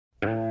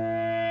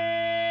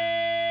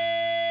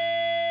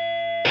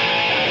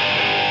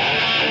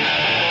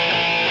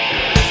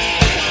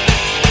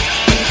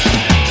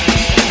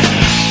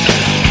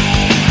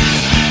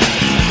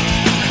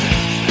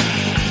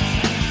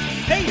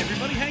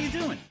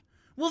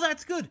Well,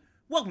 that's good.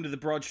 Welcome to the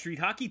Broad Street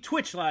Hockey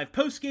Twitch Live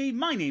postgame.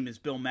 My name is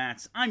Bill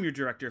Matz. I'm your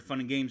director of fun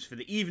and games for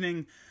the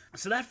evening.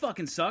 So that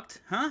fucking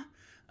sucked, huh?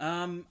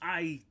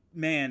 I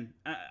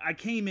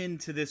came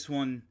into this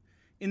one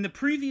in the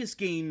previous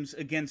games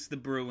against the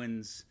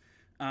Bruins.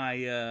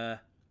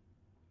 There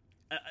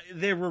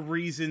were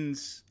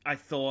reasons, I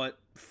thought,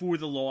 for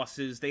the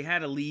losses. They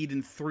had a lead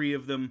in 3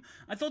 of them.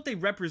 I thought they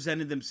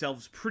represented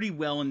themselves pretty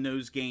well in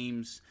those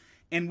games.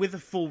 And with a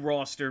full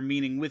roster,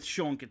 meaning with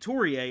Sean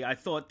Couturier, I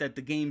thought that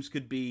the games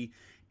could be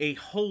a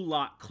whole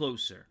lot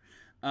closer.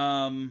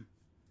 I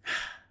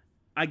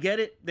get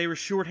it. They were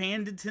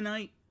shorthanded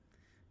tonight.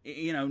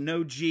 You know,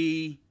 no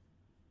G,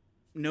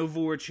 no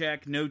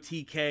Voracek, no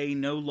TK,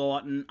 no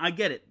Lawton. I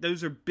get it.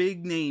 Those are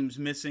big names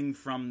missing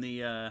from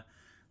the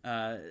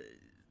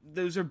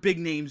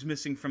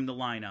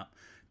lineup.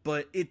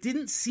 But it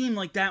didn't seem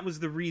like that was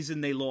the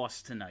reason they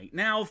lost tonight.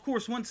 Now, of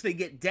course, once they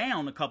get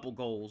down a couple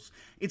goals,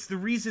 it's the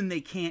reason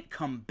they can't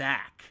come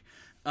back.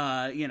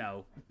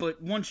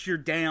 But once you're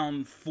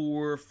down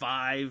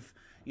 4-5,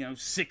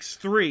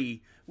 6-3,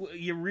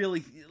 you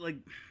really,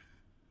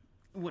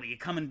 what, are you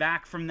coming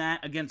back from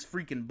that against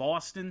freaking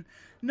Boston?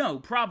 No,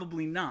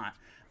 probably not.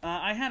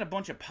 I had a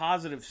bunch of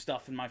positive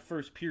stuff in my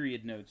first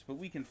period notes, but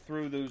we can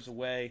throw those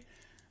away.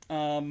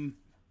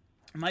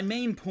 My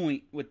main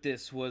point with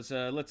this was,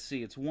 let's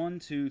see, it's 1,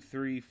 2,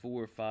 3,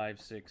 4,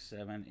 5, 6,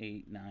 7,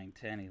 8, 9,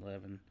 10,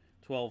 11,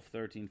 12,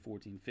 13,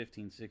 14,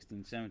 15,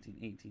 16, 17,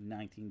 18,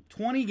 19,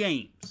 20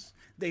 games.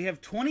 They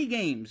have 20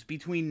 games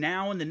between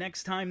now and the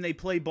next time they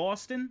play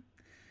Boston.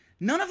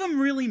 None of them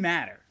really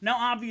matter. Now,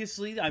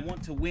 obviously, I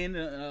want to win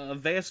a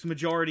vast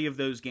majority of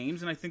those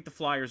games, and I think the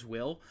Flyers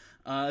will.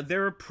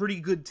 They're a pretty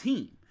good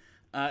team.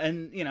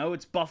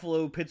 It's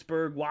Buffalo,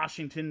 Pittsburgh,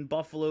 Washington,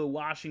 Buffalo,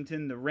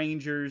 Washington, the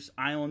Rangers,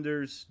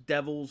 Islanders,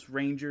 Devils,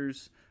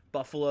 Rangers,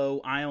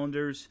 Buffalo,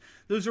 Islanders.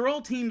 Those are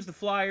all teams the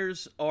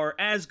Flyers are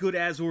as good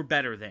as or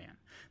better than.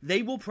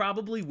 They will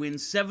probably win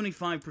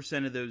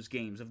 75% of those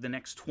games of the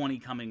next 20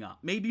 coming up,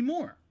 maybe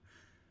more.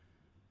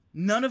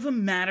 None of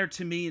them matter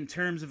to me in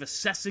terms of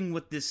assessing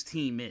what this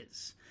team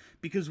is.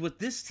 Because what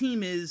this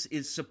team is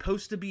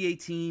supposed to be a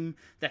team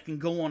that can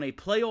go on a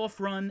playoff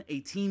run, a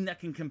team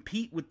that can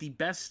compete with the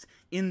best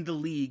in the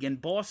league.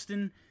 And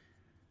Boston,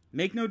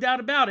 make no doubt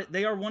about it,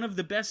 they are one of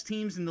the best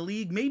teams in the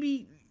league.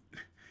 Maybe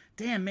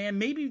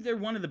they're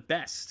one of the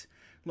best.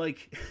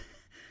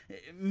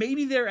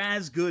 Maybe they're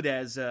as good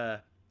as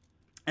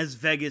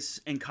Vegas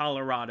and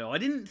Colorado. I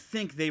didn't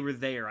think they were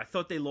there. I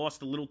thought they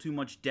lost a little too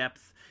much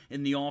depth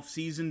in the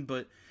offseason,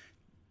 but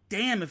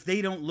damn if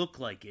they don't look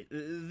like it.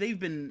 They've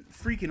been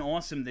freaking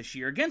awesome this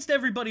year against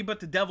everybody but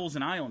the Devils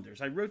and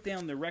Islanders. I wrote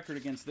down the record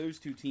against those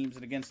 2 teams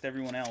and against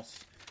everyone else.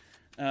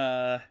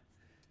 Let's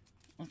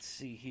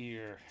see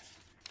here.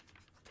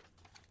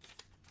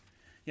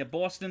 Yeah,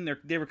 Boston,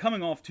 they were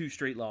coming off 2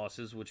 straight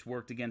losses, which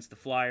worked against the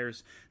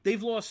Flyers.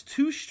 They've lost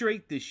 2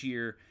 straight this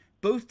year,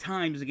 both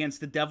times against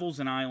the Devils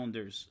and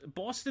Islanders.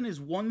 Boston is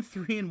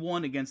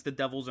 1-3-1 against the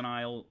Devils and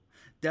Isles,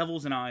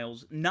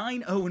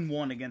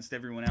 9-0-1 against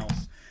everyone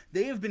else.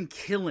 They have been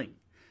killing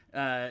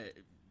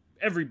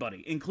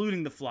everybody,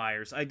 including the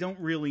Flyers. I don't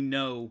really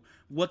know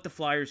what the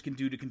Flyers can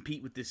do to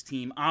compete with this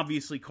team.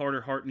 Obviously,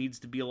 Carter Hart needs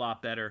to be a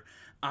lot better.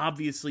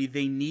 Obviously,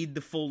 they need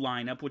the full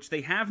lineup, which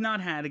they have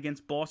not had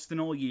against Boston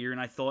all year, and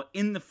I thought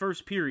in the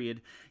first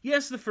period,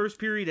 yes, the first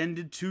period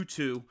ended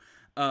 2-2,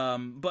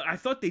 but I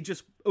thought they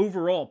just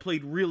overall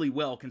played really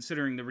well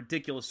considering the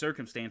ridiculous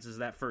circumstances of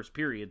that first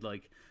period.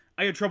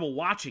 I had trouble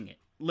watching it,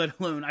 let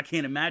alone I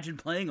can't imagine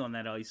playing on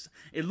that ice.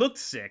 It looked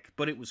sick,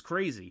 but it was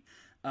crazy.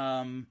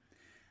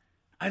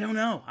 I don't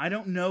know. I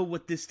don't know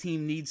what this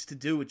team needs to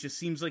do. It just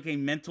seems like a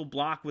mental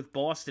block with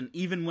Boston.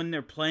 Even when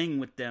they're playing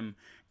with them,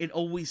 it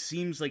always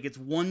seems like it's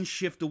one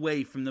shift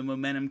away from the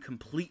momentum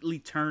completely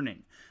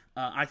turning.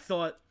 I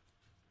thought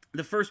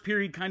the first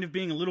period kind of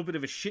being a little bit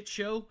of a shit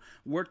show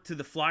worked to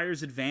the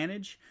Flyers'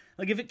 advantage.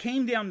 If it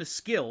came down to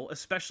skill,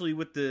 especially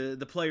with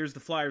the players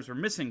the Flyers were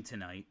missing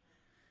tonight,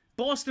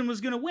 Boston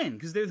was going to win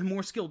because they're the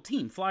more skilled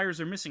team. Flyers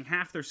are missing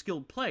half their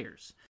skilled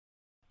players.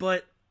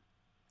 But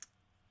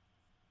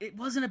it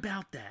wasn't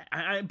about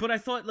that. But I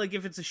thought,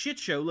 if it's a shit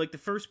show like the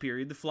first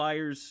period, the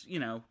Flyers,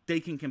 they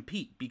can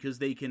compete because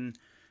they can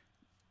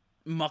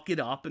muck it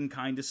up and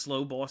kind of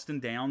slow Boston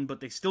down, but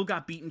they still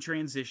got beat in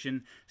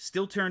transition,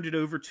 still turned it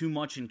over too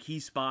much in key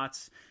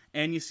spots,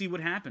 and you see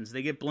what happens.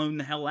 They get blown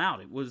the hell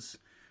out. It was,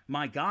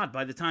 my God,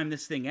 by the time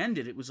this thing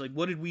ended, it was like,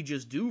 what did we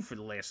just do for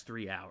the last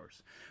 3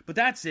 hours? But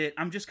that's it.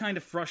 I'm just kind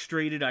of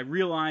frustrated. I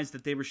realized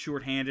that they were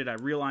shorthanded. I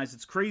realized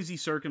it's crazy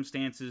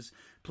circumstances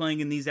playing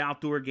in these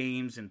outdoor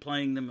games and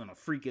playing them on a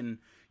freaking,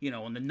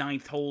 on the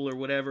 9th hole or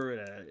whatever,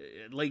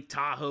 at Lake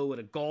Tahoe, at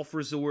a golf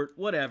resort,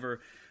 whatever.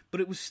 But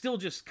it was still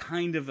just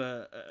kind of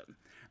a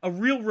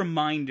real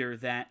reminder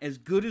that as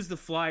good as the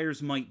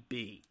Flyers might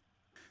be,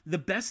 the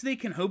best they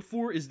can hope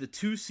for is the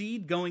 2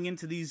 seed going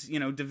into these,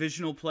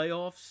 divisional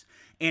playoffs,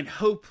 and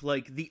hope,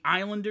 the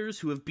Islanders,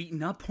 who have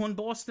beaten up on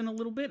Boston a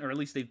little bit, or at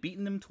least they've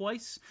beaten them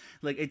twice,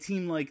 a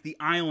team like the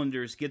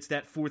Islanders gets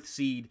that 4th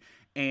seed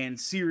and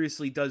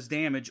seriously does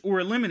damage or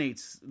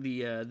eliminates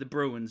the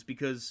Bruins,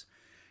 because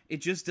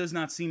it just does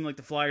not seem like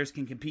the Flyers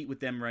can compete with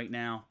them right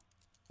now.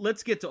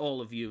 Let's get to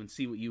all of you and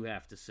see what you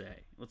have to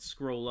say. Let's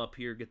scroll up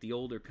here, get the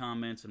older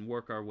comments, and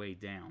work our way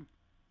down.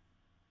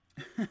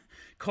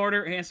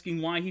 Carter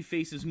asking why he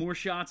faces more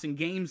shots in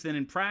games than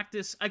in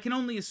practice. I can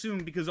only assume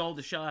because all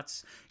the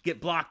shots get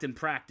blocked in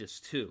practice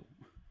too.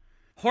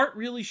 Hart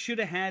really should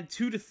have had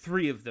 2 to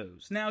 3 of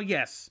those. Now,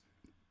 yes,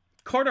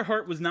 Carter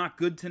Hart was not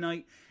good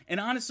tonight, and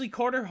honestly,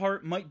 Carter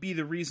Hart might be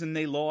the reason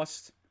they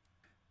lost.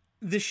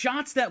 The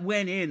shots that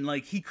went in,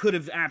 like, he could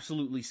have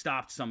absolutely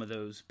stopped some of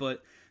those,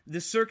 but the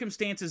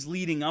circumstances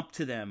leading up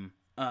to them,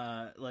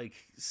 like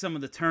some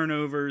of the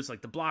turnovers,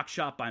 like the block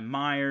shot by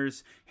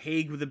Myers,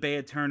 Haig with a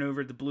bad turnover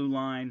at the blue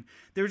line.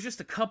 There was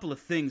just a couple of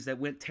things that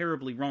went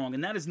terribly wrong,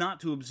 and that is not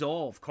to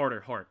absolve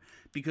Carter Hart,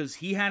 because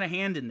he had a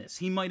hand in this.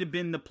 He might have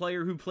been the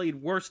player who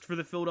played worst for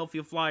the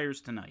Philadelphia Flyers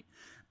tonight,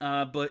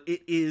 but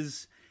it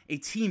is a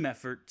team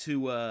effort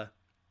to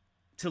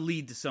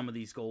lead to some of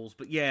these goals.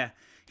 But yeah,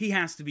 he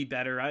has to be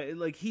better.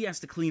 He has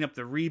to clean up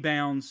the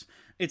rebounds.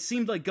 It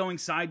seemed like going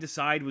side to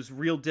side was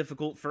real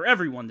difficult for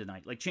everyone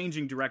tonight. Like,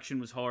 changing direction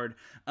was hard.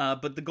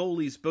 But the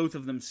goalies, both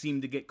of them,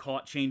 seemed to get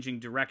caught changing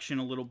direction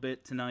a little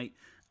bit tonight.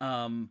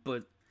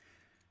 But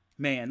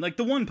man, like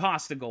the one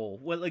Pasta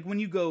goal, like when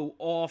you go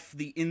off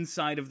the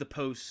inside of the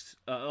post,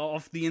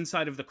 off the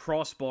inside of the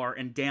crossbar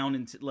and down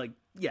into, like,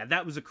 yeah,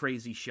 that was a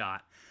crazy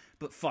shot.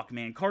 But fuck,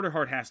 man, Carter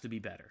Hart has to be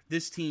better.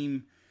 This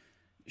team,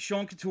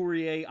 Sean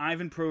Couturier,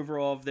 Ivan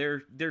Provorov,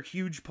 they're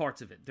huge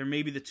parts of it. They're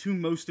maybe the 2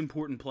 most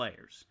important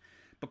players.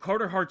 But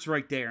Carter Hart's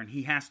right there, and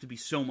he has to be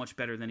so much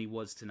better than he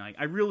was tonight.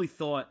 I really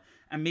thought,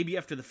 and maybe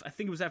I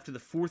think it was after the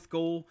 4th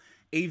goal,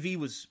 AV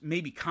was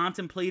maybe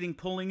contemplating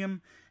pulling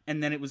him,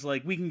 and then it was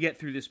like, we can get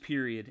through this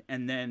period,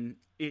 and then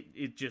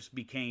it just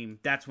became,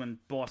 that's when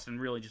Boston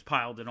really just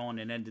piled it on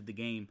and ended the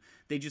game.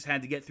 They just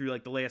had to get through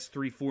like the last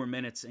 3-4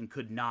 minutes and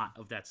could not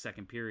of that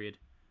second period.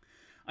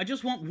 I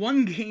just want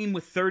one game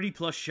with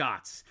 30-plus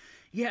shots.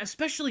 Yeah,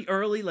 especially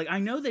early. Like, I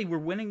know they were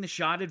winning the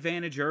shot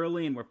advantage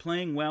early and were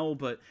playing well,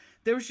 but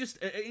there was just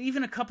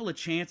even a couple of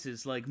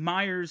chances. Like,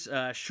 Myers,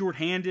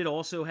 shorthanded,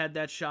 also had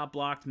that shot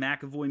blocked.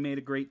 McAvoy made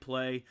a great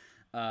play.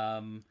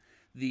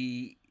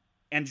 The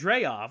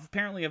Andreoff,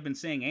 apparently I've been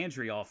saying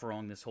Andreoff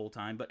wrong this whole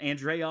time, but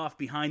Andreoff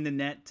behind the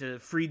net to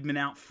Friedman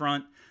out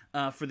front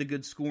for the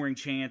good scoring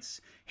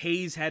chance.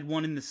 Hayes had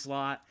one in the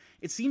slot.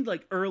 It seemed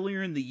like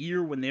earlier in the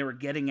year when they were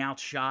getting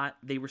outshot,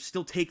 they were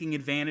still taking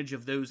advantage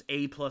of those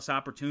A-plus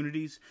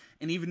opportunities,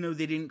 and even though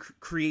they didn't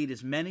create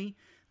as many,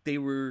 they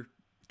were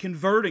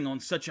converting on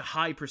such a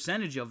high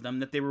percentage of them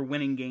that they were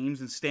winning games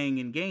and staying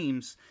in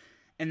games.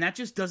 And that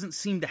just doesn't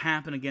seem to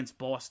happen against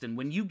Boston.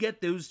 When you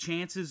get those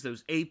chances,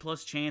 those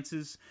A-plus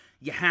chances,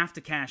 you have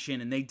to cash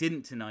in, and they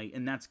didn't tonight.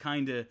 And that's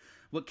kind of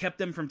what kept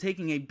them from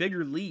taking a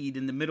bigger lead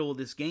in the middle of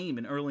this game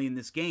and early in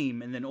this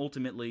game, and then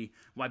ultimately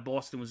why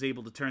Boston was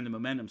able to turn the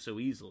momentum so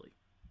easily.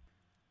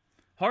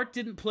 Hart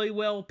didn't play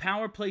well.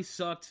 Power play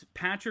sucked.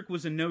 Patrick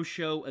was a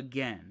no-show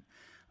again.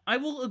 I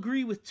will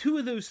agree with 2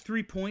 of those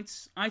 3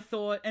 points. I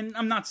thought, and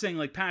I'm not saying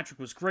like Patrick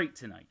was great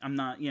tonight. I'm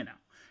not,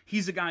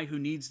 he's a guy who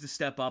needs to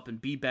step up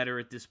and be better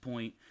at this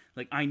point.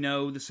 Like, I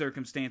know the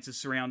circumstances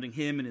surrounding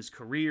him and his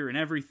career and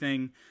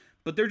everything,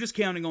 but they're just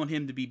counting on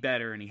him to be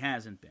better, and he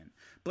hasn't been.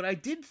 But I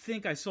did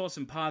think I saw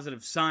some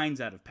positive signs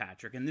out of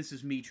Patrick, and this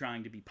is me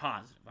trying to be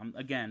positive. I'm,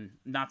 again,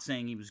 not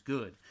saying he was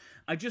good.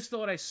 I just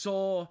thought I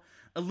saw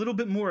a little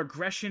bit more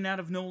aggression out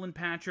of Nolan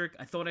Patrick.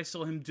 I thought I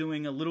saw him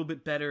doing a little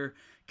bit better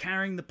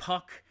carrying the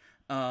puck.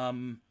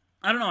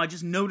 I don't know, I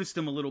just noticed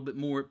him a little bit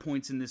more at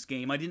points in this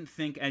game. I didn't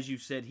think, as you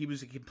said, he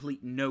was a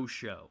complete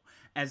no-show,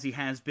 as he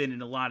has been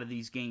in a lot of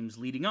these games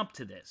leading up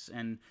to this.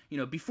 And,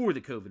 before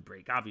the COVID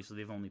break. Obviously,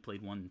 they've only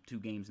played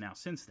 1-2 games now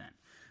since then.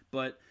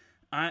 But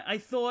I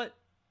thought,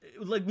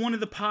 like, one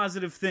of the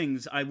positive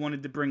things I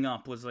wanted to bring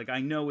up was, like, I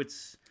know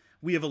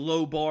we have a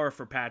low bar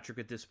for Patrick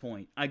at this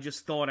point. I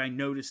just thought I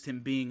noticed him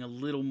being a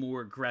little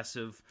more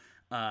aggressive,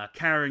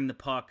 carrying the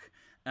puck,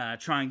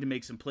 trying to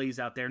make some plays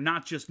out there,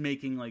 not just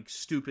making like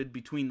stupid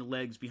between the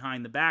legs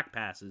behind the back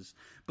passes,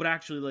 but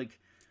actually like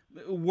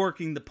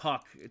working the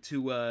puck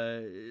to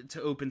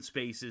open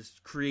spaces,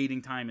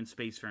 creating time and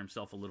space for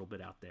himself a little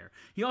bit out there.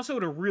 He also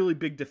had a really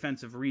big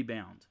defensive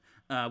rebound,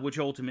 which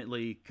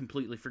ultimately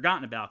completely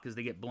forgotten about because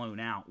they get blown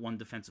out. One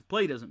defensive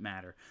play doesn't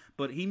matter,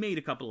 but he made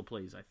a couple of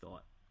plays, I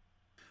thought.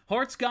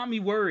 Hart's got me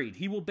worried.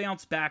 He will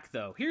bounce back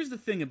though. Here's the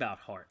thing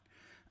about Hart,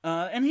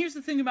 and here's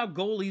the thing about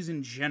goalies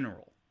in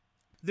general.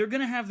 They're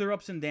going to have their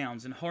ups and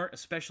downs, and Hart,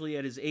 especially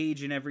at his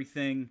age and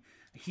everything,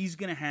 he's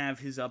going to have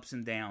his ups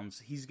and downs.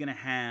 He's going to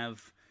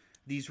have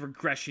these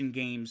regression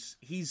games.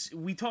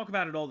 We talk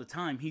about it all the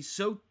time. He's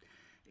so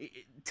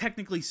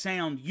technically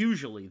sound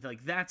usually.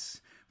 Like,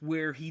 that's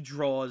where he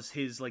draws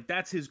his, like,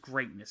 that's his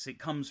greatness. It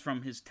comes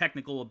from his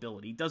technical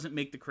ability. He doesn't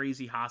make the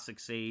crazy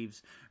Hasek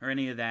saves or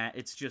any of that.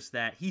 It's just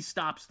that he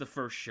stops the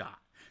first shot.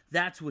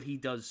 That's what he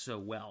does so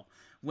well.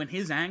 When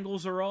his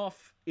angles are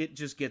off, it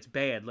just gets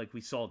bad like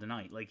we saw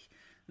tonight. Like,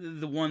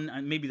 The one,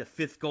 maybe the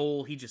fifth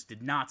goal, he just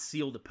did not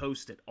seal the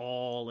post at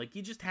all. Like,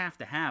 you just have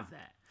to have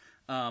that.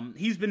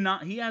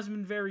 He hasn't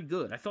been very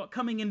good. I thought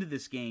coming into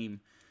this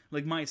game,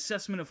 like, my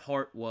assessment of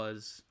Hart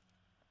was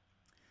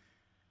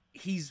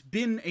he's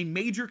been a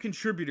major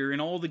contributor in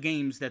all the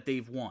games that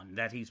they've won,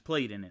 that he's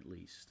played in at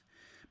least.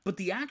 But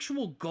the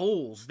actual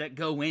goals that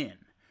go in,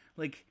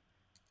 like,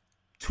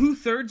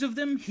 2/3 of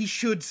them, he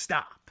should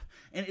stop.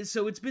 And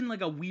so it's been like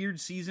a weird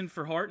season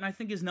for Hart, and I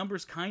think his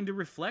numbers kind of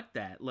reflect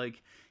that.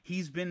 Like,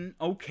 he's been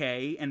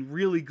okay and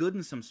really good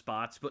in some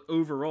spots, but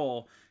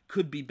overall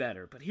could be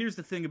better. But here's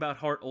the thing about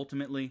Hart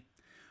ultimately.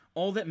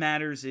 All that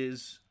matters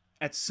is,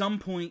 at some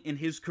point in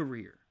his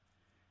career,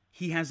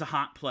 he has a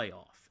hot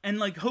playoff. And,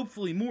 like,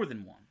 hopefully more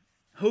than one.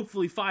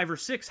 Hopefully 5 or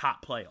 6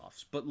 hot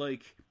playoffs. But,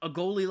 like, a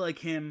goalie like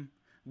him,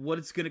 what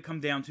it's going to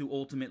come down to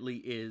ultimately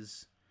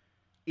is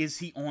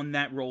he on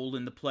that role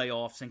in the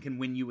playoffs and can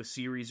win you a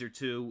series or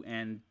two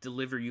and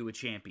deliver you a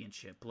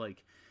championship?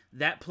 Like,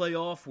 that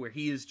playoff where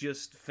he is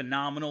just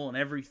phenomenal and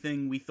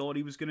everything we thought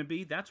he was going to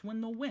be, that's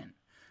when they'll win.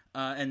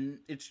 And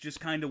it's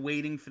just kind of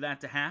waiting for that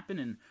to happen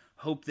and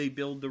hope they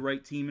build the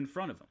right team in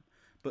front of him.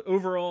 But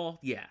overall,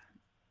 yeah,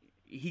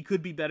 he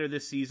could be better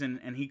this season,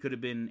 and he could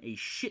have been a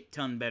shit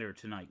ton better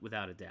tonight,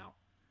 without a doubt.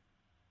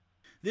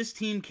 This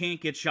team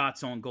can't get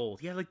shots on goal.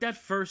 Yeah, like that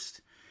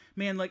first...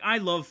 Man, like, I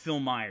love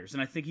Phil Myers,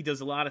 and I think he does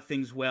a lot of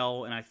things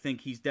well, and I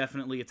think he's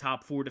definitely a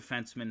top 4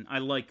 defenseman. I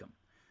like him.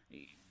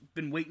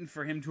 Been waiting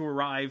for him to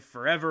arrive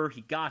forever.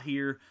 He got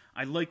here.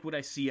 I like what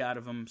I see out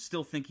of him.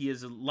 Still think he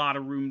has a lot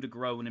of room to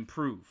grow and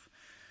improve.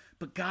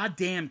 But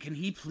goddamn, can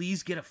he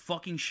please get a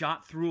fucking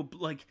shot through?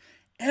 Like,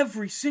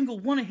 every single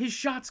one of his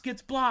shots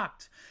gets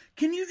blocked.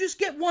 Can you just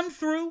get one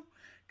through?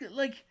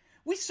 Like,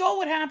 we saw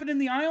what happened in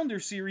the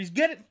Islanders series.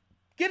 Get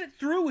it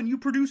through and you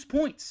produce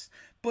points.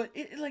 But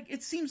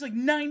it seems like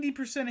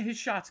 90% of his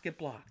shots get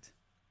blocked.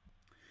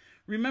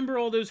 Remember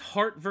all those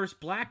Hart versus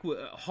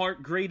Blackwood,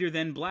 Hart greater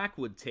than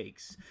Blackwood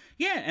takes?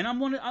 Yeah, and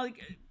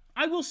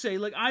I will say,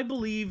 like, I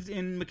believed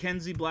in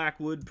Mackenzie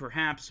Blackwood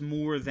perhaps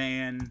more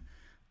than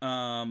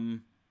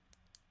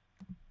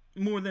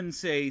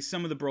say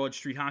some of the Broad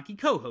Street Hockey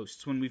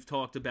co-hosts when we've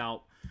talked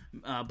about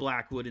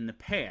Blackwood in the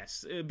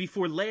past.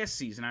 Before last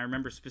season, I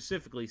remember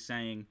specifically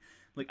saying,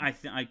 like,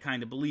 I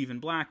kind of believe in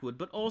Blackwood,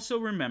 but also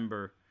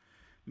remember,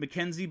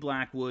 Mackenzie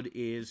Blackwood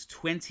is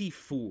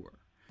 24.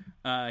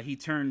 He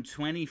turned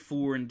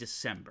 24 in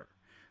December.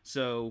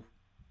 So,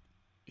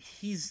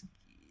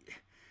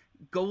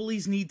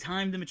 goalies need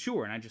time to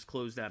mature. And I just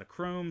closed out of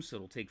Chrome, so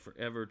it'll take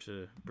forever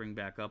to bring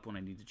back up when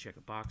I need to check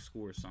a box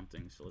score or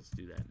something. So let's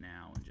do that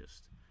now and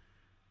just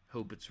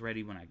hope it's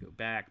ready when I go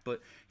back.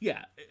 But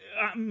yeah,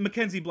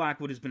 Mackenzie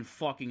Blackwood has been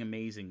fucking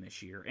amazing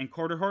this year, and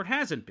Carter Hart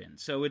hasn't been.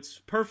 So it's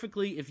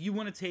perfectly, if you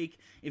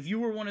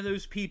were one of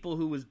those people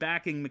who was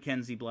backing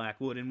Mackenzie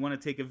Blackwood and want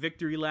to take a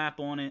victory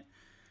lap on it,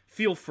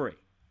 feel free.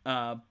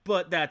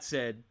 But that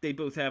said, they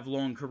both have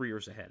long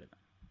careers ahead of them.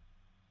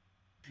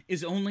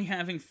 Is only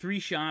having 3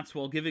 shots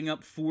while giving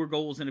up 4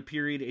 goals in a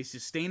period a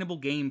sustainable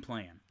game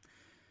plan?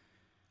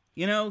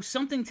 You know,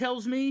 something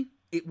tells me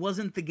it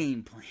wasn't the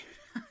game plan.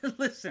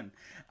 Listen,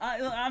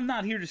 I'm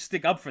not here to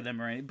stick up for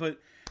them or anything, but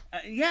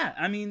yeah,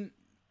 I mean,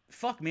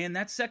 fuck, man,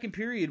 that second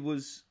period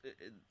was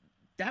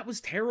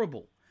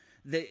terrible.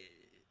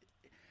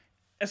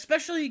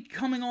 Especially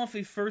coming off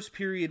a first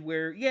period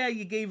where, yeah,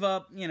 you gave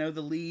up, you know, the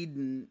lead,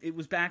 and it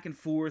was back and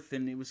forth,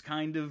 and it was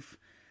kind of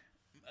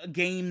a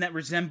game that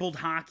resembled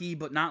hockey,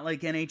 but not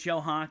like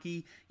NHL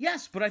hockey.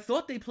 Yes, but I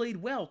thought they played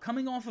well.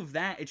 Coming off of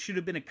that, it should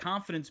have been a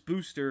confidence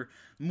booster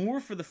more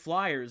for the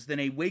Flyers than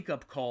a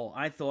wake-up call,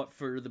 I thought,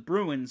 for the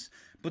Bruins.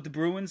 But the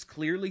Bruins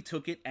clearly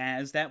took it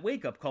as that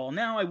wake-up call.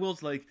 Now, I will,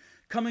 like,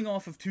 coming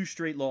off of 2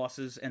 straight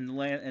losses and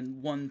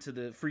one to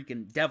the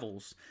freaking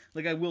Devils,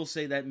 like, I will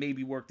say that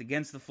maybe worked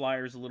against the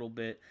Flyers a little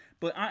bit.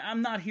 But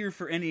I'm not here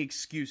for any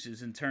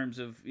excuses in terms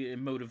of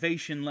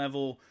motivation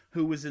level,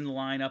 who was in the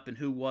lineup and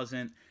who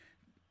wasn't.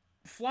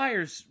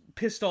 Flyers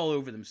pissed all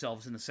over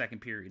themselves in the second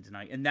period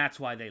tonight, and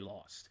that's why they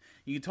lost.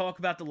 You can talk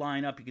about the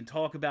lineup, you can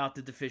talk about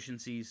the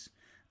deficiencies.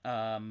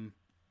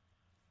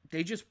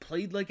 They just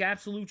played like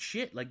absolute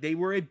shit. Like, they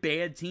were a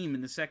bad team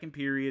in the second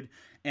period,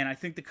 and I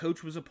think the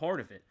coach was a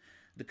part of it.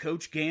 The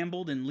coach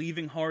gambled in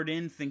leaving Hart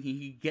in, thinking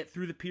he'd get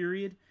through the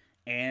period,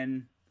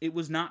 and it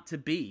was not to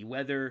be.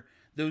 Whether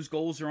those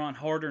goals are on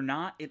Hart or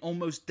not, it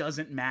almost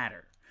doesn't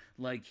matter.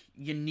 Like,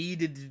 you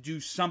needed to do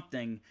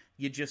something.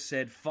 You just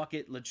said, fuck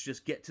it, let's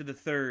just get to the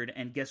third.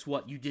 And guess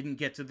what? You didn't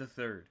get to the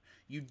third.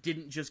 You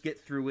didn't just get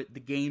through it. The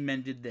game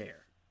ended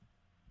there.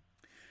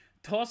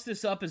 Toss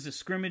this up as a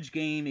scrimmage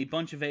game, a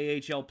bunch of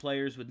AHL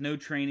players with no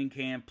training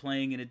camp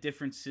playing in a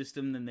different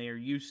system than they are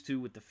used to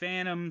with the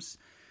Phantoms.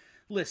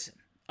 Listen,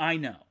 I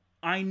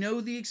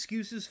know the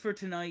excuses for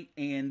tonight,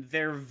 and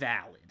they're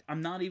valid.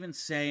 I'm not even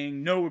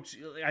saying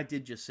I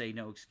did just say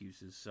no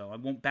excuses, so I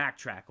won't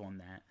backtrack on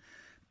that.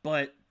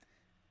 But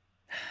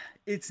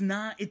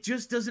it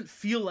just doesn't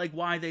feel like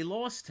why they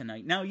lost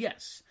tonight. Now,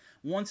 yes,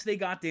 once they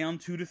got down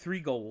 2 to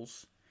 3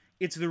 goals,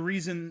 it's the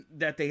reason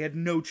that they had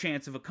no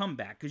chance of a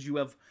comeback, because you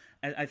have,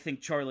 I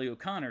think Charlie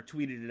O'Connor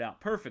tweeted it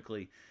out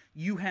perfectly,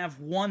 you have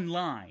one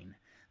line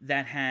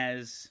that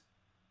has,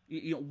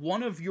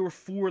 one of your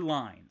 4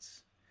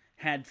 lines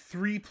had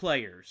 3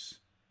 players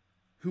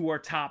who are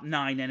top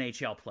 9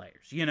 NHL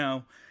players,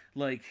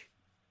 like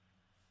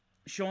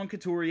Sean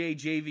Couturier,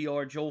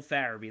 JVR, Joel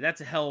Farabee.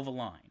 That's a hell of a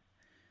line.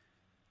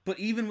 But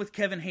even with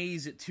Kevin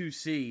Hayes at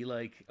 2C,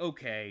 like,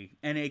 okay,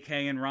 NAK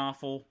and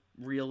Raffle,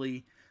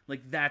 really?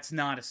 Like, that's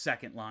not a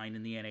second line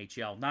in the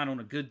NHL, not on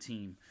a good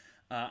team.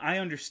 I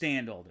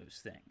understand all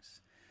those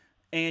things.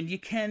 And you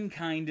can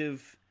kind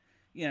of,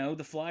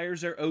 the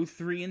Flyers are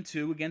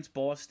 0-3-2 against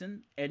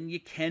Boston, and you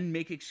can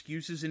make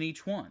excuses in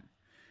each one.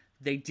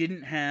 They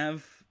didn't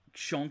have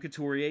Sean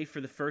Couturier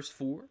for the first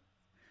 4,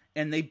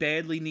 and they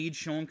badly need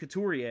Sean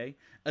Couturier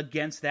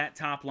against that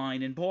top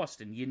line in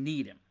Boston. You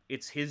need him.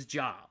 It's his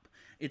job.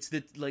 It's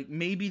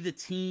maybe the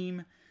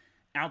team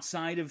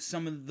outside of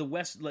some of the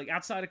West, like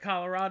outside of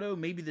Colorado,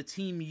 maybe the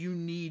team you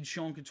need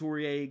Sean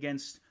Couturier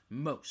against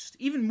most,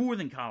 even more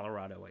than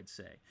Colorado, I'd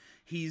say.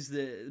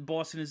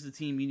 Boston is the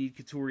team you need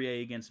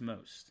Couturier against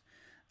most.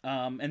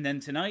 And then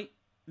tonight,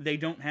 they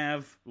don't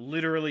have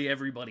literally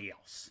everybody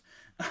else.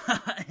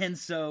 And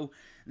so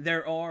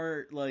there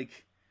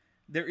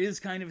is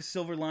kind of a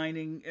silver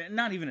lining,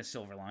 not even a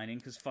silver lining,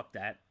 because fuck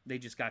that. They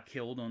just got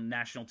killed on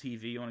national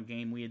TV on a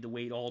game we had to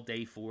wait all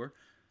day for.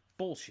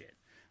 Bullshit.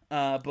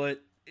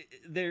 But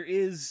there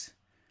is,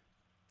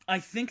 I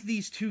think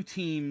these two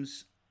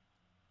teams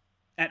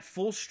at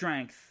full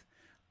strength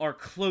are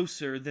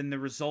closer than the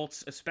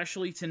results,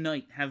 especially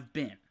tonight, have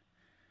been.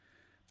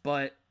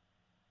 But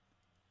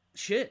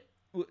shit,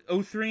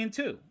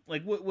 0-3-2.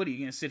 Like, what are you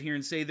gonna sit here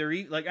and say they're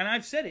like? And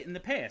I've said it in the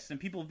past, and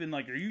people have been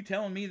like, "Are you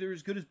telling me they're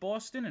as good as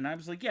Boston?" And I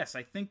was like, "Yes,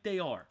 I think they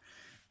are."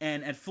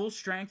 And at full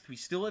strength, we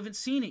still haven't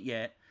seen it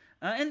yet.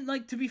 And,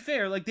 like, to be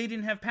fair, like, they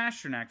didn't have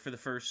Pasternak for the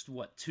first,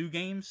 2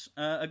 games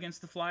against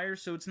the Flyers,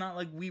 so it's not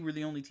like we were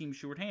the only team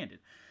shorthanded.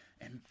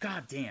 And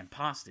goddamn,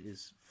 Pasta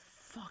is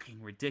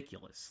fucking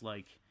ridiculous.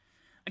 Like,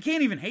 I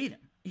can't even hate him.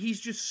 He's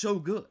just so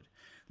good.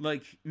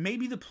 Like,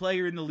 maybe the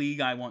player in the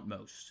league I want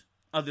most,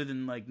 other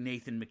than, like,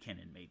 Nathan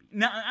McKinnon, maybe.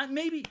 Now,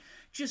 maybe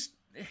just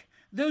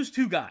those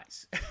 2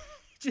 guys.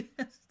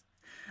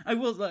 I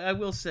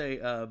will say,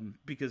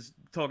 because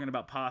talking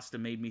about Pasta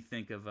made me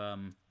think of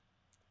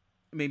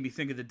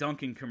the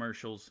Dunkin'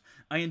 commercials.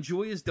 I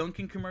enjoy his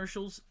Dunkin'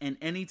 commercials, and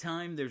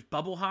anytime there's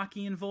bubble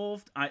hockey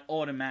involved, I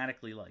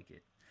automatically like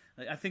it.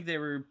 I think there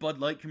were Bud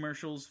Light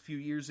commercials a few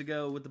years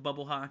ago with the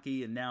bubble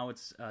hockey, and now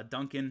it's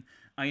Dunkin'.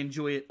 I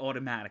enjoy it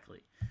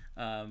automatically.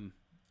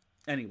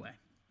 Anyway,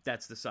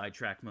 that's the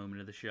sidetrack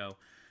moment of the show.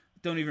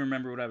 Don't even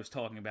remember what I was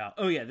talking about.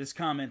 Oh yeah, this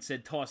comment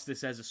said, toss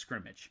this as a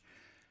scrimmage.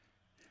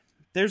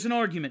 There's an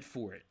argument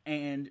for it,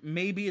 and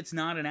maybe it's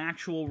not an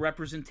actual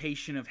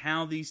representation of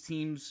how these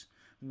teams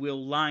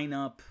will line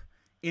up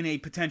in a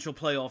potential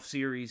playoff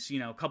series,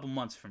 a couple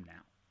months from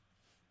now.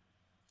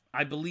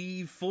 I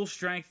believe full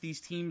strength, these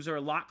teams are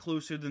a lot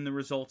closer than the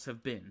results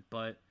have been,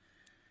 but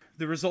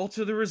the results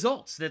are the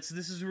results. This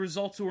is a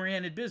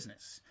results-oriented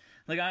business.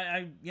 Like,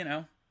 I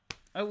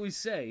always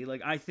say,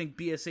 like, I think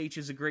BSH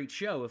is a great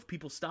show. If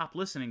people stop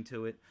listening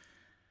to it,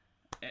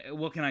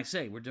 what can I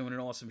say? We're doing an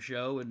awesome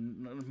show,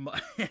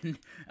 and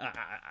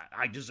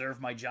I deserve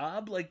my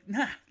job. Like,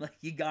 nah, like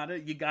you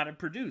gotta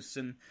produce,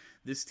 and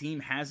this team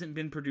hasn't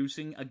been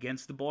producing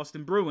against the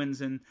Boston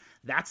Bruins, and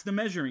that's the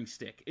measuring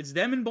stick. It's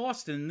them in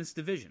Boston in this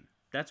division.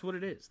 That's what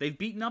it is. They've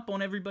beaten up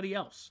on everybody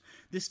else.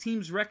 This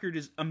team's record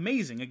is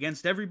amazing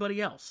against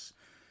everybody else,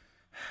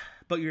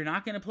 but you're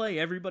not going to play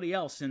everybody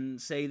else in,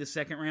 say, the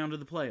second round of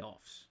the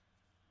playoffs.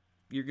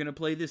 You're going to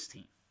play this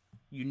team.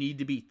 You need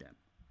to beat them.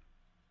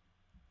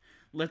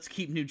 Let's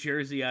keep New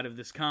Jersey out of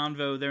this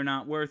convo. They're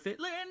not worth it.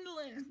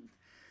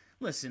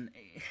 Listen,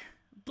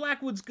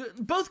 Blackwood's good.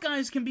 Both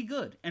guys can be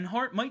good. And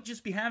Hart might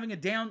just be having a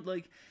down.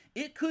 Like,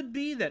 it could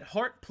be that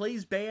Hart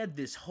plays bad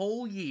this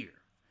whole year.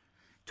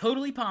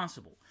 Totally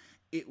possible.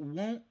 It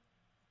won't.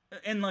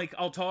 And, like,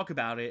 I'll talk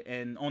about it.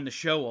 And on the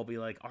show, I'll be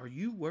like, are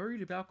you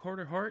worried about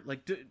Carter Hart?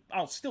 Like,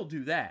 I'll still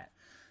do that.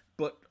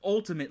 But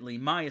ultimately,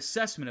 my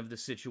assessment of the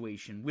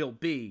situation will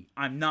be,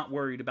 I'm not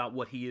worried about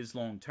what he is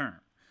long term.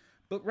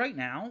 But right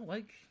now,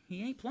 like,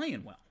 he ain't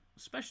playing well.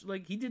 Especially,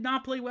 like, he did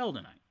not play well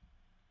tonight.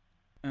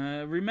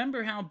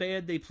 Remember how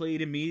bad they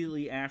played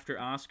immediately after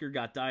Oscar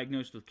got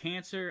diagnosed with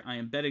cancer? I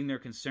am betting their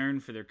concern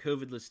for their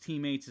COVID-less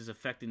teammates is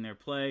affecting their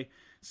play.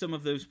 Some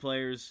of those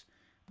players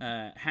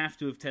have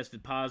to have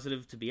tested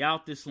positive to be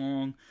out this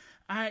long.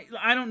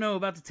 I don't know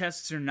about the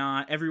tests or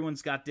not.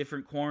 Everyone's got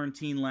different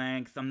quarantine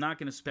length. I'm not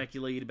going to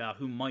speculate about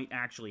who might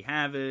actually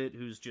have it,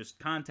 who's just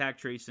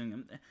contact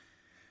tracing.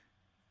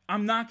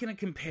 I'm not going to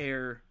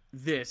compare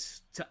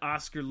this to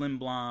Oscar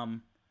Lindblom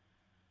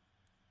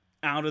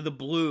out of the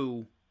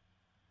blue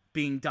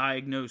being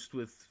diagnosed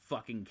with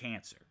fucking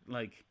cancer.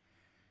 Like,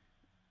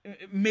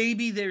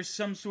 maybe there's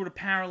some sort of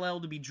parallel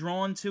to be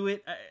drawn to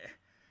it.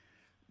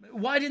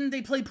 Why didn't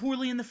they play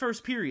poorly in the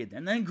first period?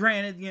 And then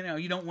granted,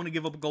 you don't want to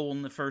give up a goal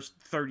in the first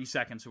 30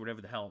 seconds or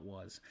whatever the hell it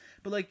was.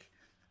 But, like,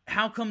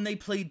 how come they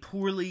played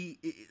poorly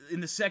in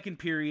the second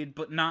period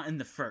but not in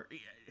the first?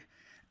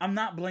 I'm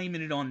not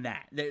blaming it on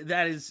that.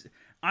 That is,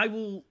 I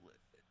will...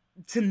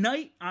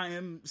 Tonight, I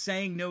am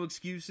saying no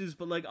excuses,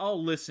 but, like,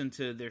 I'll listen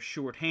to they're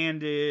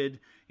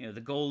shorthanded,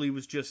 the goalie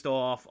was just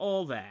off,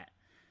 all that.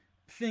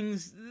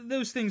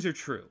 Those things are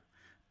true.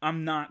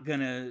 I'm not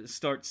gonna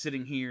start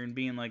sitting here and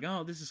being like,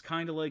 oh, this is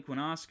kind of like when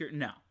Oscar...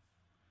 No.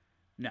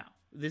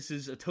 This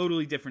is a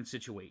totally different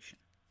situation.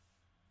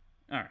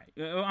 Alright,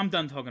 I'm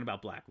done talking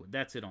about Blackwood.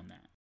 That's it on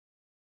that.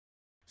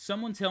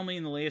 Someone tell me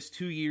in the last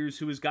 2 years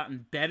who has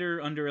gotten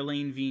better under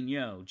Alain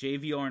Vigneault.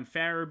 JVR and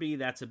Farabee,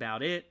 that's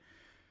about it.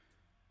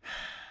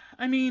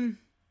 I mean,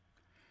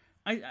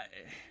 I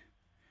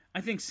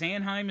think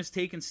Sanheim has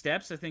taken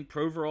steps. I think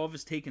Provorov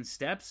has taken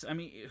steps. I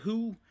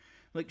mean,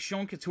 like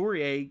Sean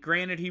Couturier,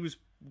 granted he was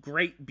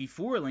great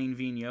before Alain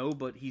Vigneault,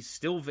 but he's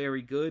still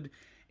very good.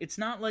 It's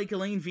not like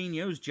Alain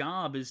Vigneault's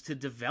job is to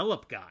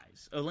develop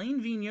guys.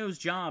 Alain Vigneault's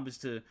job is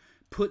to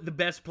put the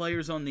best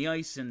players on the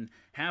ice and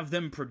have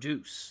them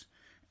produce.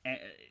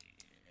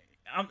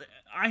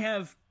 I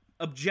have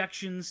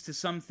objections to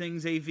some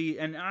things AV,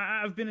 and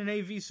I've been an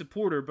AV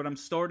supporter, but I'm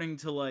starting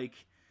to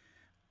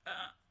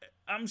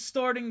I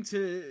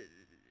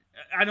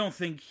don't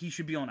think he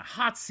should be on a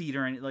hot seat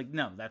or anything. Like,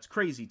 no, that's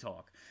crazy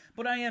talk.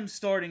 But I am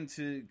starting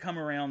to come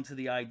around to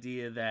the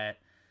idea that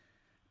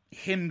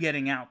him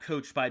getting out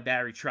coached by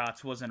Barry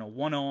Trotz wasn't a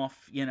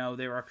one-off.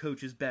 There are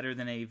coaches better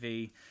than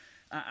AV.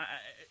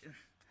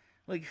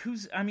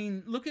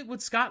 Look at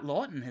what Scott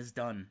Lawton has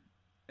done.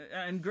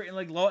 And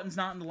like Lawton's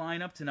not in the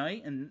lineup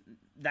tonight, and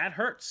that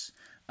hurts.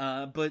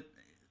 But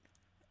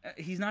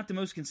he's not the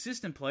most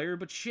consistent player.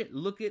 But shit,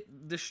 look at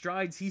the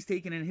strides he's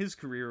taken in his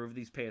career over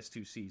these past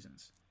 2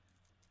 seasons.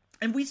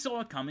 And we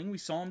saw it coming. We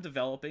saw him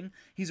developing.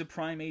 He's a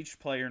prime-aged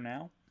player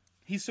now.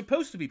 He's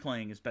supposed to be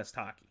playing his best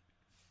hockey.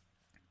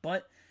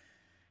 But,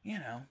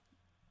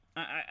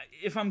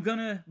 if I'm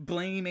gonna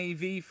blame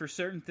AV for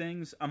certain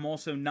things, I'm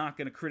also not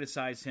gonna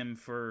criticize him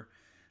for...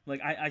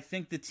 I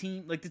think the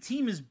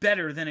team is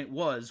better than it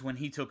was when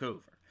he took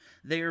over.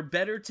 They are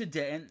better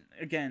today, and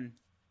again,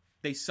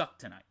 they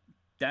sucked tonight.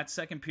 That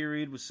second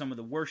period was some of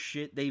the worst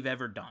shit they've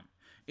ever done.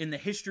 In the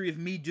history of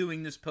me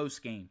doing this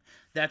post-game,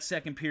 that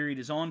second period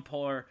is on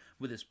par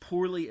with as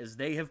poorly as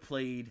they have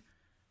played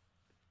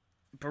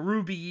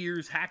Berube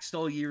years,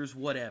 Hackstall years,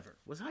 whatever.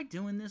 Was I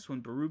doing this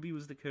when Berube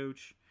was the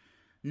coach?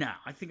 No,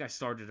 I think I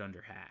started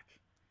under Hack.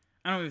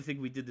 I don't even think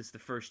we did this the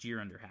first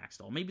year under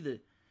Hackstall.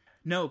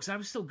 No, because I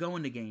was still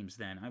going to games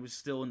then. I was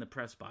still in the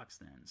press box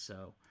then.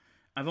 So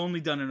I've only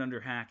done it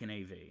under Hack and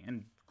AV.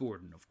 And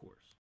Gordon, of course.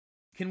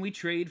 Can we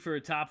trade for a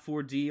top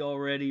 4 D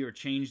already or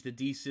change the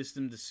D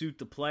system to suit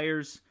the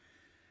players?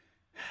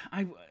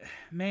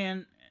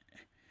 The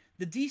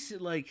D,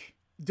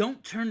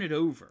 don't turn it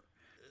over.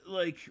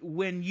 And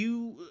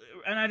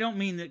I don't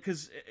mean that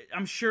because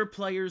I'm sure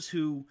players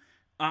who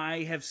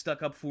I have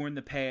stuck up for in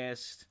the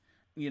past,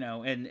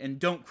 and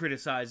don't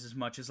criticize as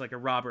much as like a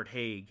Robert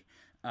Haig,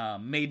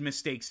 made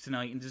mistakes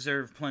tonight and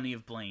deserve plenty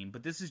of blame.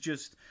 But this is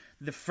just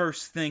the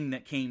first thing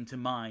that came to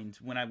mind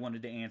when I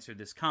wanted to answer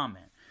this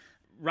comment.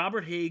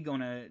 Robert Haig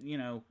on a,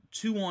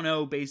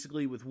 2-on-0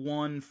 basically with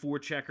one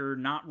forechecker,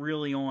 not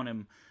really on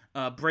him,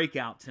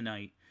 breakout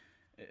tonight.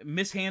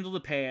 Mishandled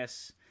a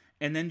pass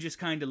and then just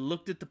kind of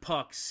looked at the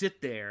puck,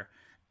 sit there,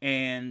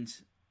 and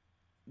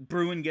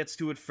Bruin gets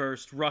to it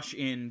first, rush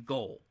in,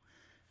 goal.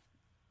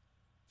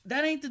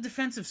 That ain't the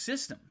defensive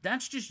system.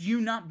 That's just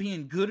you not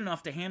being good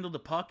enough to handle the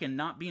puck and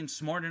not being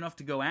smart enough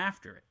to go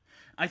after it.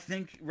 I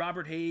think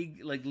Robert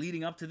Haig,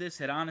 leading up to this,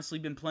 had honestly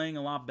been playing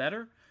a lot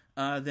better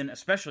than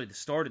especially the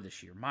start of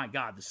this year. My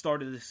God, the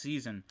start of this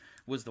season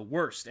was the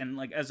worst. And,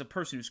 as a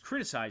person who's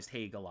criticized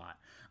Haig a lot,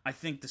 I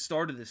think the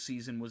start of this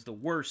season was the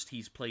worst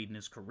he's played in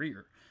his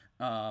career.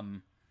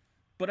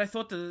 But I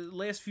thought the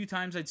last few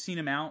times I'd seen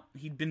him out,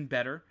 he'd been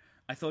better.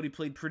 I thought he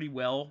played pretty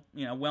well,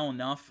 well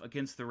enough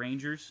against the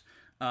Rangers.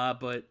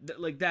 But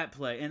that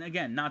play, and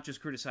again, not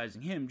just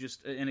criticizing him,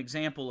 just an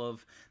example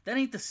of that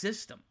ain't the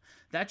system.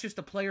 That's just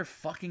a player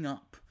fucking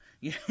up.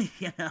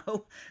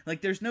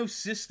 There's no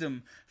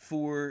system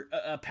for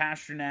a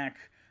Pastrnak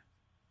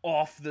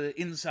off the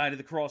inside of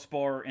the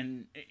crossbar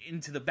and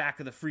into the back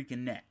of the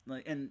freaking net.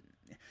 And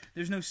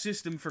there's no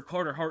system for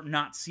Carter Hart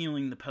not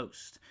sealing the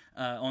post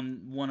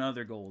on one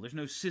other goal. There's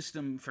no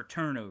system for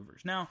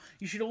turnovers. Now,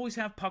 you should always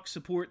have puck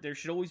support. There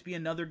should always be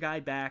another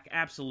guy back.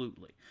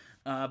 Absolutely.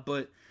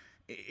 But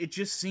it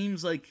just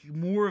seems like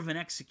more of an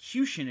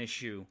execution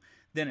issue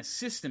than a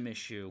system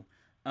issue.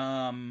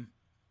 The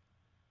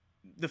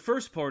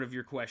first part of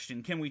your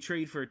question, can we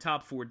trade for a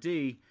top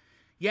 4D?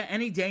 Yeah,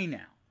 any day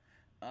now.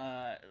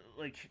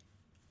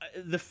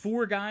 The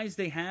 4 guys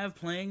they have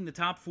playing the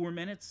top 4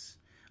 minutes,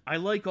 I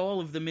like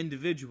all of them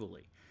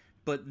individually,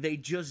 but they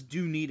just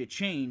do need a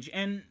change.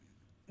 And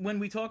when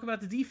we talk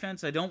about the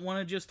defense, I don't want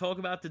to just talk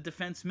about the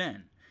defense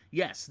men.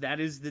 Yes,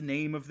 that is the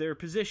name of their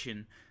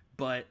position,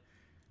 but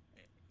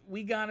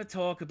we got to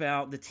talk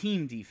about the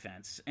team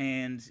defense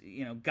and,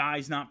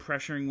 guys not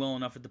pressuring well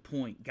enough at the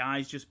point.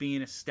 Guys just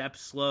being a step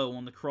slow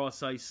on the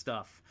cross-ice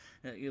stuff.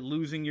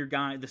 Losing your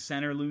guy, the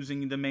center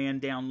losing the man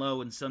down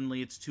low, and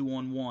suddenly it's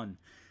 2-on-1.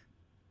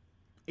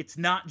 It's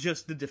not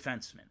just the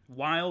defenseman.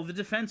 While the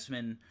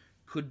defenseman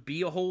could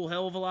be a whole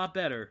hell of a lot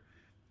better,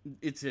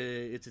 it's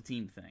a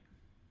team thing.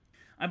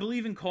 I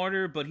believe in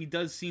Carter, but he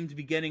does seem to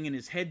be getting in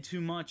his head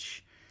too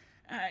much.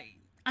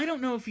 I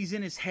don't know if he's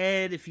in his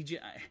head,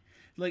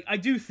 I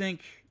do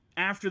think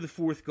after the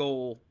fourth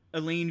goal,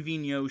 Alain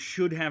Vigneault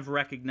should have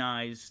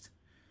recognized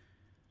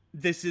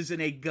this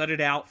isn't a gutted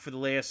out for the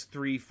last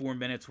 3-4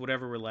 minutes,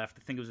 whatever were left.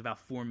 I think it was about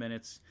 4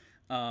 minutes.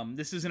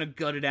 This isn't a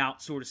gutted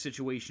out sort of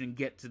situation and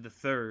get to the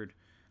third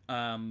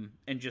and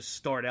just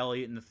start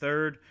Elliott in the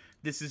third.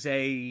 This is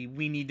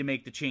we need to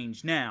make the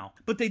change now.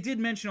 But they did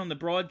mention on the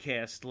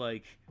broadcast,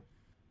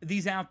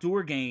 these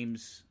outdoor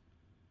games,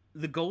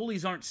 the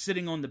goalies aren't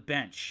sitting on the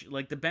bench.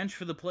 The bench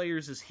for the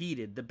players is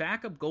heated. The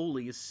backup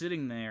goalie is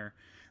sitting there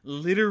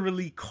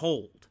literally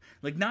cold.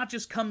 Not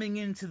just coming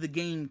into the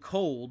game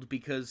cold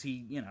because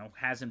he,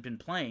 hasn't been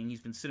playing. He's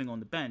been sitting on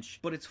the bench.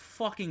 But it's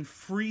fucking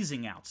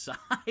freezing outside.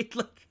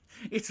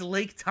 It's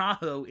Lake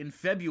Tahoe in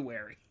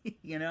February,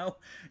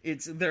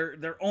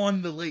 They're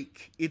on the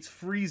lake. It's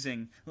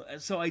freezing.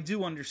 So I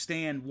do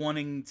understand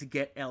wanting to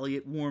get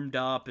Elliott warmed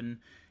up. And,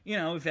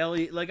 if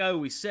Elliott, like I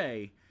always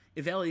say,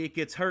 if Elliott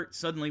gets hurt,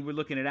 suddenly we're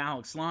looking at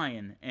Alex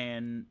Lyon.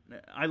 And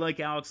I like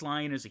Alex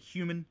Lyon as a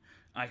human.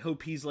 I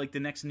hope he's like the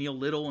next Neil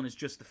Little and is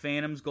just the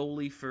Phantoms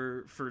goalie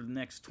for the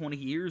next 20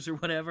 years or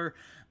whatever.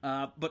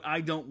 But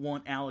I don't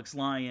want Alex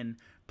Lyon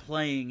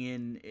playing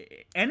in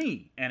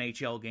any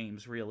NHL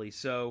games, really.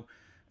 So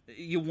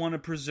you want to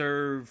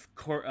preserve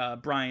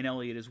Brian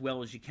Elliott as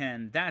well as you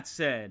can. That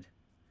said,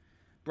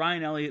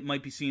 Brian Elliott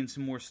might be seeing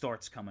some more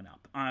starts coming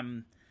up.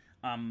 I'm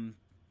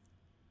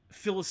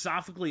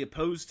philosophically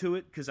opposed to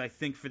it because I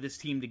think for this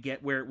team to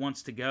get where it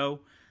wants to go,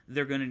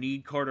 they're going to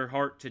need Carter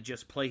Hart to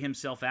just play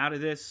himself out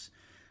of this.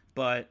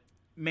 But,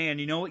 man,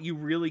 you know what you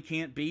really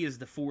can't be is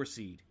the 4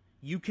 seed.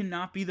 You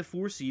cannot be the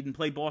 4 seed and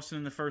play Boston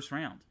in the first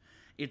round.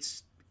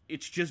 It's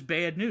just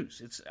bad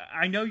news.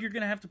 I know you're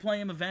going to have to play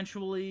him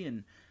eventually,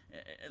 and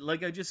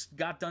like I just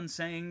got done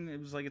saying, it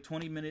was like a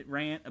 20-minute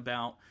rant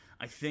about,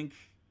 I think,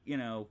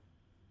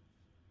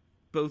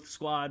 both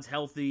squads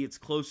healthy. It's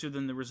closer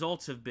than the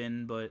results have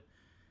been, but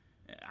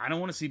I don't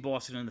want to see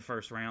Boston in the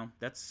first round.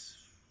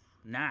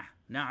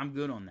 I'm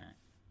good on that.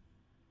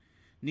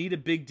 Need a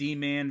big D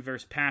man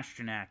versus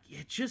Pastrnak.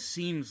 It just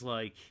seems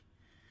like,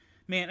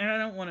 man, and I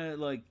don't want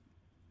to,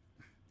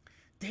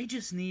 they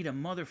just need a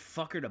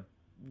motherfucker to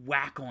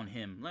whack on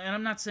him. And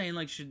I'm not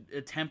saying, should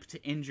attempt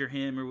to injure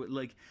him or,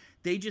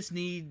 they just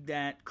need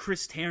that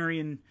Chris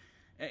Therien,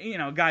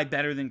 a guy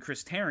better than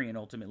Chris Therien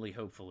ultimately,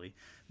 hopefully.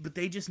 But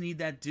they just need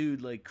that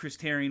dude like Chris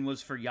Therien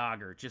was for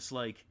Jágr. Just,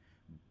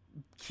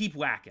 keep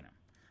whacking him.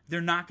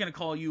 They're not going to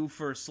call you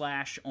for a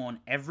slash on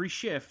every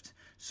shift,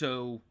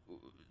 so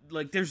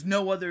there's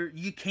no other,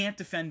 you can't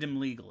defend him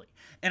legally.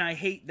 And I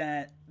hate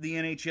that the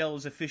NHL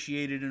is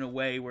officiated in a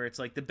way where it's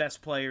the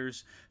best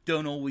players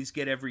don't always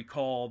get every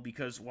call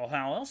because, well,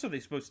 how else are they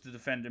supposed to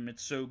defend him?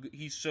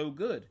 He's so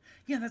good.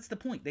 Yeah, that's the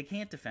point. They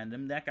can't defend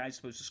him. That guy's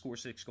supposed to score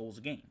 6 goals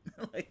a game.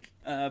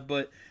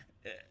 But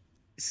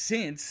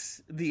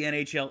since the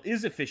NHL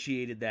is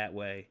officiated that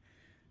way,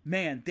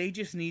 man, they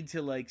just need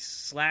to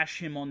slash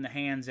him on the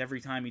hands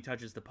every time he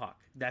touches the puck.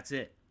 That's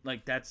it.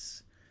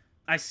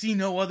 I see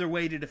no other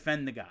way to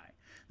defend the guy.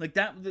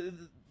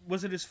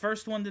 Was it his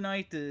first one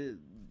tonight? The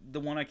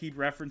one I keep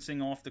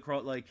referencing off the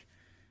cross.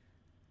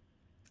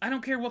 I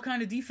don't care what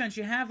kind of defense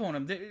you have on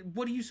him.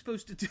 What are you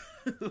supposed to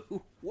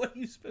do? What are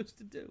you supposed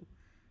to do?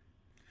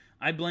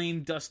 I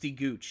blame Dusty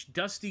Gooch.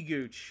 Dusty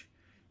Gooch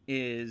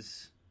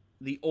is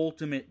the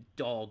ultimate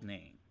dog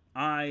name.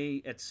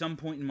 At some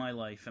point in my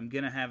life, I'm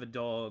going to have a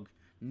dog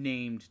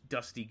named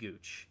Dusty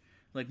Gooch.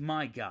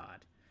 My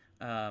God.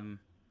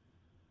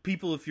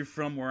 People, if you're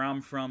from where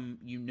I'm from,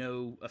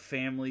 a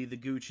family, the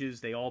Gooches.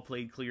 They all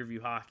played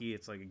Clearview hockey.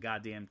 It's like a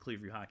goddamn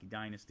Clearview hockey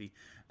dynasty.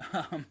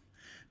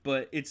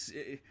 But it's,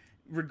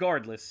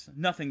 regardless,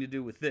 nothing to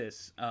do with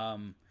this.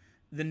 The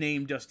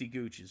name Dusty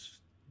Gooch is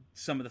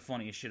some of the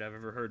funniest shit I've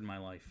ever heard in my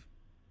life.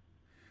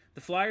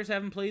 The Flyers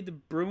haven't played the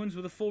Bruins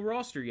with a full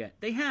roster yet.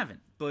 They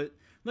haven't. But,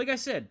 like I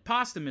said,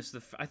 Pasta missed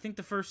I think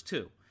the first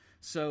 2.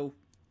 So,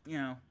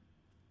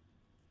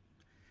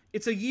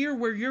 it's a year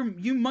where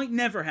you might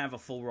never have a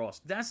full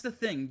roster. That's the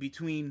thing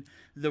between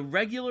the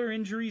regular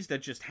injuries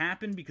that just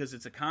happen because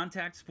it's a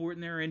contact sport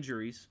and there are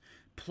injuries,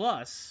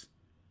 plus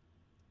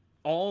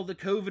all the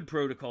COVID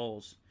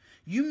protocols.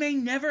 You may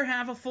never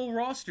have a full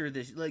roster.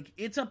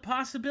 It's a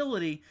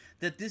possibility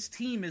that this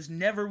team is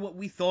never what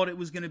we thought it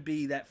was going to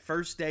be that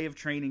first day of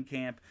training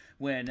camp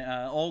when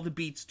all the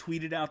beats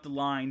tweeted out the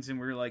lines and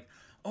we're like,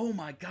 oh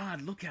my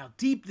God, look how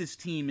deep this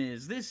team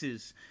is. This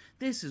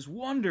is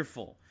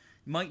wonderful.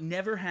 Might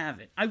never have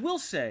it. I will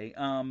say,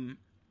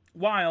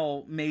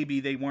 while maybe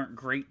they weren't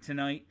great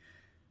tonight,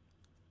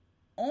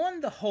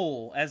 on the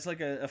whole, as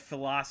a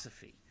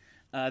philosophy,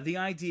 the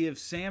idea of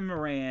Sam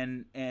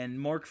Moran and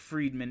Mark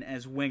Friedman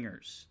as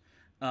wingers.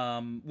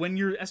 When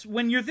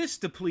you're this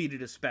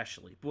depleted,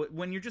 especially, but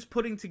when you're just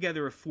putting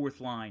together a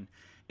fourth line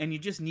and you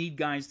just need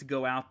guys to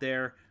go out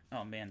there.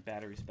 Oh man,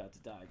 battery's about to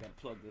die. I gotta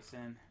plug this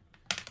in.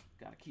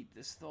 Gotta keep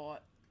this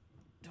thought.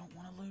 Don't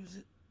want to lose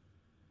it.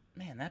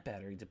 Man, that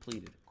battery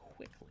depleted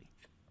quickly.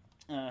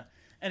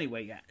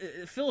 Anyway, yeah.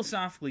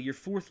 Philosophically, your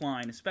fourth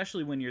line,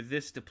 especially when you're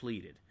this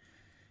depleted,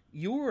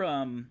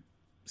 your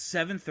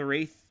seventh or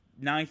eighth,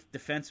 ninth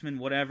defenseman,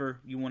 whatever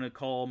you want to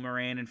call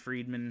Moran and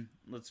Friedman,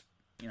 let's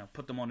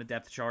put them on a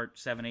depth chart,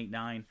 7, 8,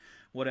 9,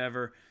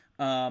 whatever.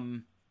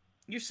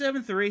 Your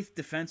seventh or eighth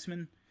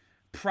defenseman,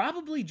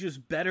 probably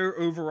just better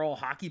overall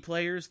hockey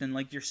players than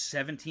like your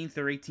 17th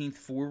or 18th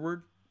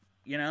forward,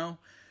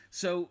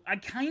 So I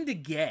kind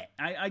of get.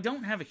 I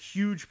don't have a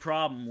huge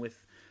problem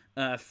with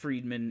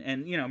Friedman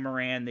and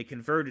Moran. They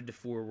converted to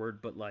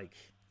forward, but like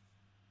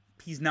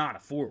he's not a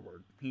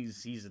forward.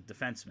 He's a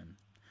defenseman.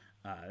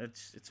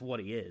 It's what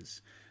he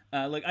is.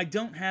 I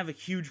don't have a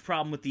huge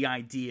problem with the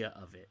idea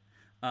of it.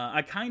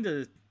 I kind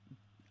of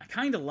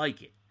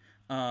like it.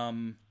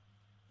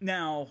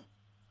 Now,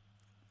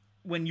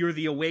 when you're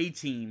the away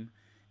team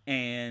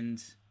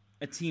and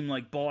a team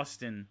like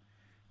Boston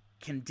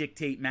can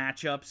dictate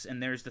matchups,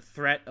 and there's the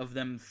threat of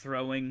them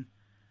throwing,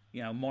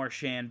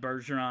 Marchand,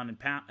 Bergeron,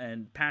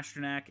 and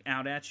Pastrnak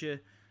out at you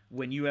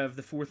when you have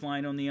the fourth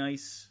line on the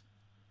ice,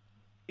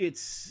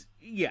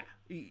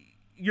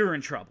 you're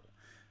in trouble.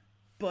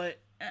 But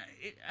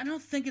I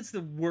don't think it's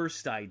the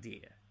worst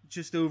idea.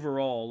 Just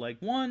overall,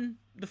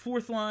 the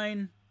fourth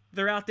line,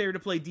 they're out there to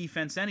play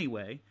defense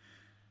anyway.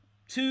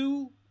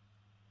 2,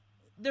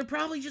 they're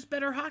probably just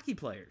better hockey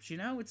players.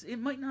 It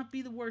might not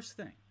be the worst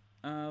thing.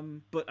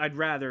 But I'd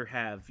rather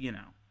have,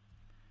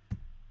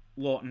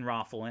 Lawton,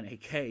 Raffle, and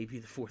AK be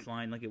the fourth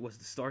line like it was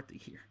to start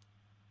the year.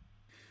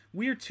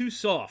 We're too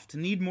soft.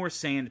 Need more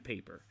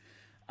sandpaper.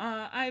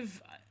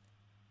 I've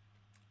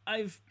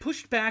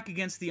pushed back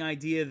against the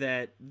idea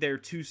that they're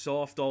too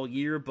soft all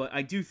year, but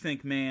I do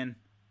think, man,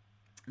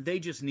 they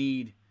just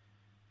need...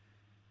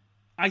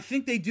 I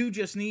think they do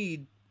just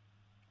need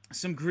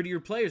some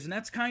grittier players, and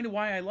that's kind of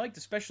why I liked,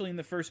 especially in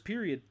the first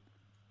period,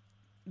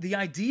 the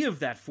idea of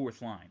that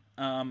fourth line.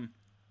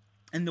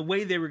 And the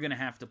way they were going to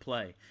have to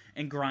play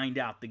and grind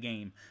out the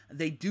game.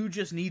 They do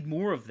just need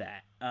more of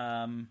that.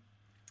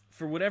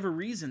 For whatever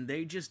reason,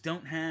 they just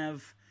don't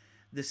have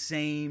the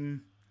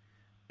same,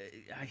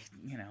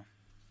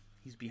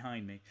 he's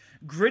behind me,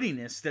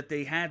 grittiness that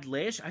they had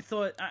last. I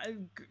thought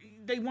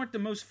they weren't the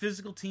most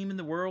physical team in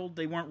the world.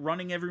 They weren't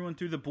running everyone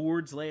through the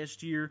boards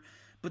last year.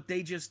 But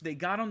they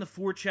got on the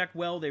forecheck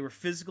well. They were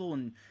physical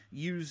and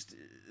used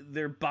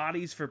their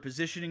bodies for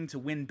positioning to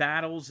win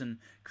battles and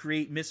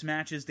create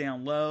mismatches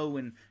down low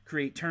and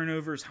create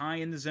turnovers high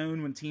in the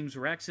zone when teams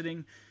were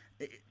exiting.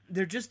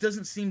 There just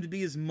doesn't seem to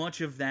be as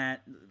much of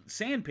that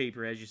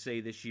sandpaper, as you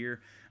say, this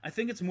year. I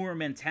think it's more a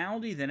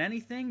mentality than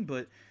anything,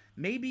 but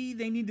maybe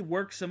they need to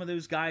work some of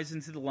those guys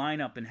into the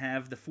lineup and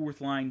have the fourth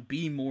line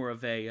be more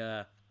of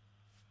a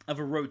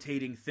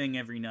rotating thing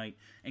every night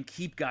and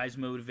keep guys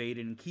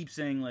motivated and keep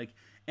saying,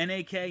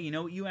 NAK, you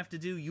know what you have to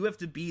do? You have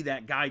to be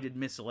that guided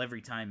missile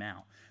every time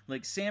out.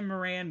 Like Sam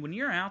Moran, when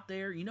you're out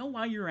there, you know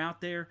why you're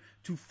out there?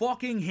 To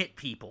fucking hit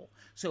people.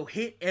 So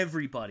hit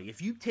everybody.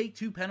 If you take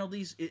 2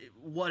 penalties,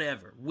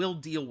 whatever. We'll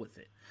deal with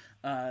it.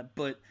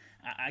 But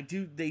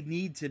they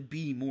need to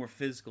be more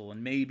physical,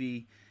 and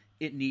maybe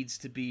it needs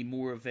to be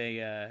more of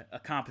a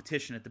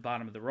competition at the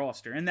bottom of the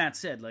roster. And that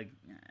said,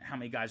 how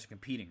many guys are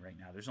competing right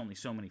now? There's only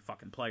so many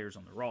fucking players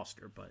on the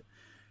roster, but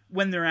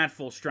when they're at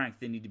full strength,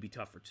 they need to be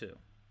tougher too.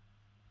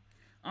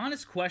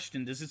 Honest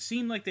question, does it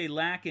seem like they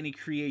lack any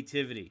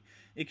creativity?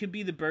 It could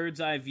be the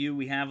bird's eye view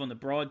we have on the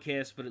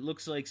broadcast, but it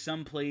looks like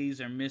some plays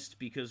are missed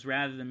because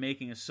rather than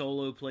making a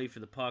solo play for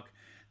the puck,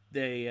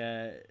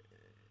 they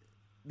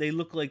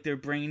look like their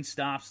brain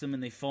stops them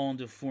and they fall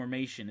into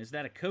formation. Is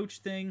that a coach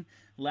thing?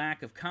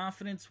 Lack of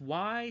confidence?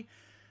 Why?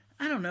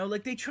 I don't know.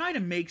 They try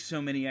to make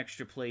so many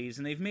extra plays,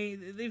 and they've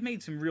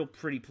made some real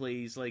pretty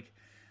plays.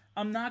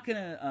 I'm not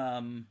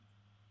gonna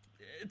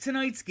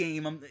tonight's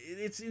game,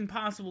 it's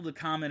impossible to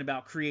comment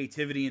about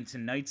creativity in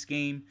tonight's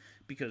game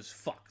because,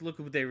 look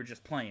at what they were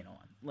just playing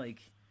on.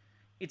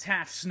 It's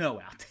half snow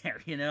out there,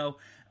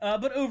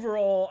 But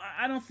overall,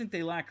 I don't think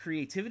they lack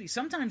creativity.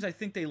 Sometimes I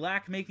think they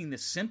lack making the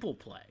simple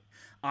play.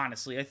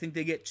 Honestly, I think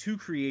they get too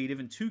creative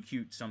and too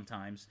cute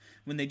sometimes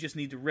when they just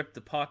need to rip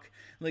the puck.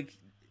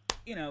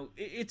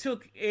 It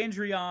took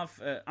Andreoff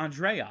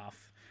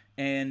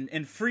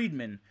and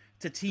Friedman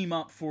to team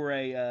up for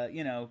a,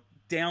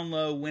 down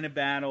low, win a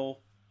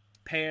battle,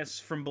 pass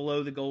from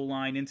below the goal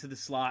line into the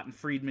slot, and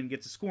Friedman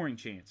gets a scoring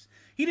chance.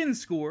 He didn't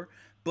score,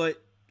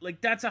 but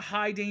that's a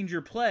high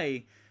danger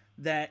play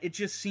that it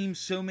just seems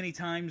so many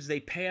times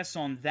they pass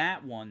on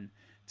that one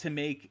to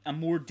make a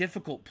more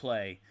difficult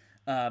play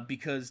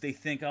because they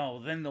think, oh,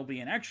 then there'll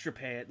be an extra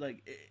pad.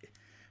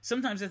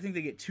 Sometimes I think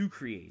they get too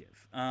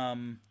creative.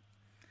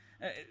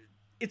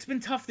 It's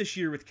been tough this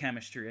year with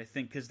chemistry, I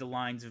think, because the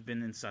lines have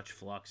been in such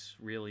flux,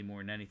 really, more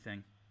than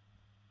anything.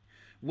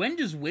 When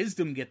does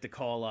Wisdom get the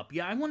call up?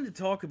 Yeah, I wanted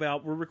to talk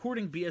about, we're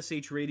recording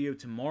BSH Radio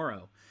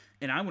tomorrow,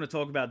 and I want to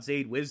talk about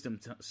Zayd Wisdom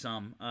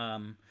some.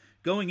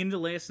 Going into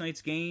last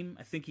night's game,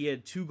 I think he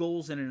had 2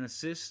 goals and an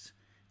assist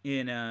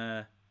in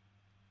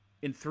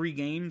 3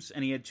 games,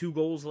 and he had 2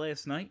 goals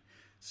last night.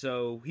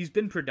 So he's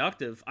been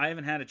productive. I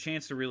haven't had a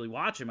chance to really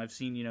watch him. I've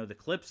seen, the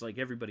clips like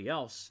everybody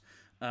else.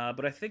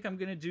 But I think I'm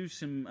going to do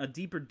a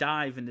deeper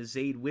dive into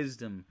Zayd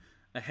Wisdom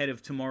ahead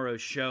of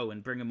tomorrow's show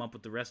and bring him up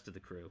with the rest of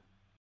the crew.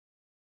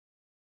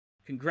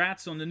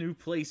 Congrats on the new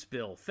place,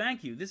 Bill.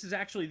 Thank you. This is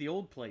actually the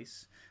old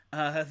place.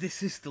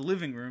 This is the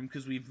living room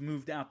because we've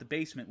moved out the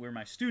basement where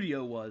my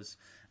studio was.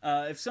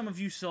 If some of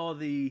you saw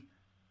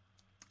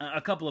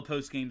a couple of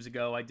post games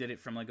ago, I did it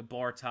from like a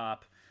bar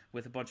top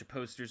with a bunch of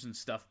posters and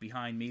stuff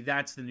behind me.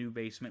 That's the new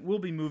basement. We'll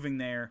be moving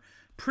there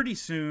pretty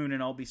soon,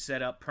 and I'll be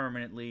set up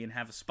permanently and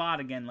have a spot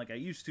again like I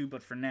used to,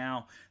 but for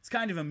now, it's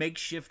kind of a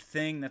makeshift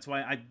thing. That's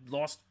why I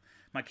lost...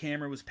 My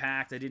camera was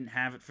packed. I didn't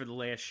have it for the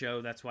last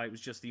show. That's why it was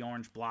just the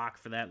orange block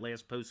for that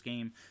last post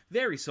game.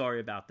 Very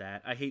sorry about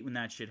that. I hate when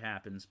that shit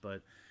happens,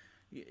 but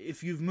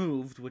if you've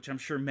moved, which I'm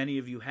sure many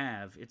of you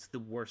have, it's the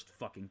worst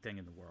fucking thing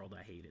in the world.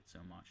 I hate it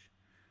so much.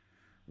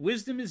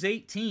 Wisdom is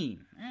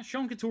 18.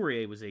 Sean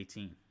Couturier was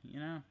 18,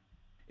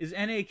 Is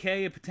NAK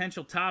a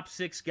potential top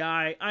 6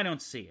 guy? I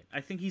don't see it.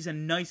 I think he's a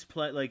nice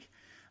play.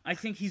 I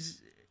think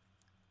he's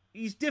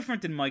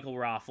different than Michael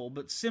Raffl,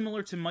 but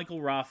similar to Michael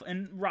Raffl,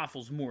 and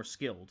Raffl's more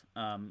skilled.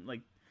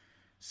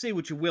 Say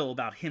what you will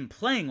about him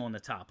playing on the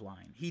top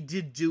line. He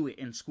did do it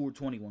and scored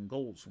 21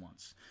 goals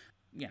once.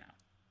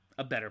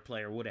 A better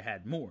player would have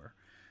had more.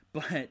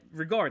 But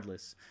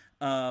regardless,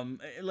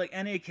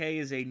 NAK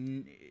is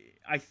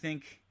I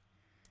think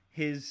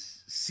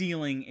his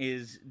ceiling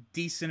is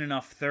decent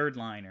enough third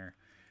liner.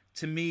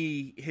 To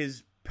me,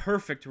 his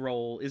perfect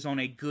role is on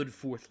a good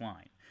fourth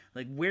line.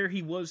 Where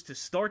he was to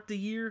start the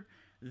year,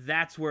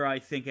 that's where I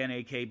think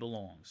NAK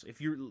belongs.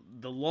 If you're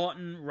the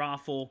Lawton,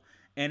 Raffl,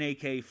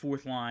 NAK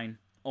fourth line,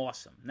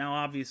 awesome. Now,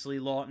 obviously,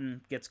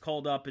 Lawton gets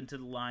called up into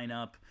the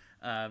lineup.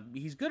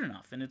 He's good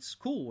enough, and it's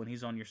cool when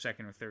he's on your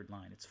second or third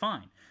line. It's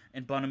fine.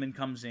 And Bunnaman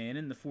comes in,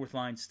 and the fourth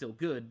line's still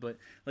good, but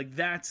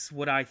that's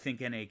what I think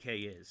NAK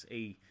is,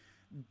 a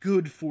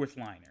good fourth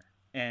liner,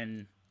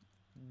 and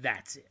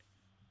that's it.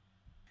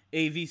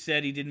 AV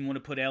said he didn't want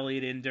to put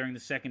Elliott in during the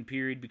second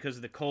period because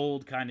of the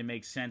cold. Kind of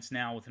makes sense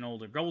now with an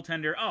older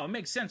goaltender. Oh, it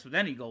makes sense with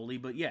any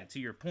goalie, but yeah, to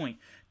your point,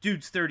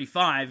 dude's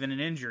 35 and an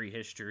injury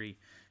history.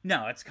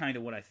 No, that's kind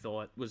of what I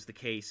thought was the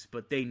case,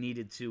 but they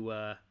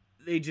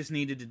just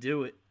needed to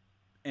do it.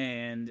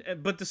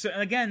 But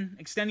again,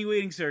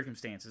 extenuating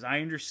circumstances. I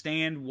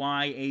understand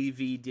why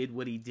AV did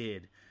what he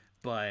did,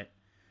 but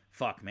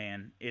fuck,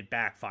 man, it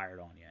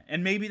backfired on you.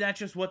 And maybe that's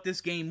just what this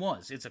game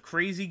was. It's a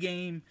crazy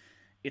game.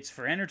 It's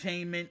for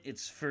entertainment.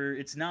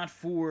 It's not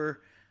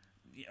for,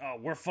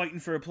 we're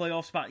fighting for a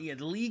playoff spot. Yeah,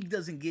 the league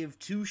doesn't give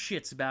 2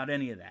 shits about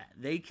any of that.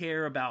 They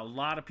care about a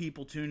lot of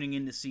people tuning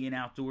in to see an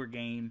outdoor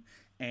game,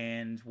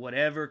 and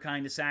whatever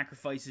kind of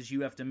sacrifices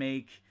you have to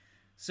make,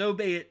 so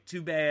be it.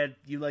 Too bad.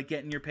 You like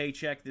getting your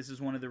paycheck. This is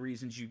one of the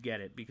reasons you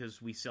get it,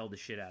 because we sell the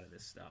shit out of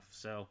this stuff.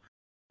 So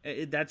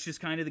that's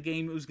just kind of the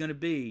game it was going to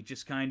be.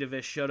 Just kind of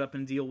a shut up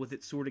and deal with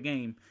it sort of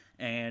game.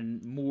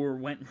 And more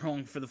went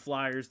wrong for the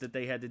Flyers that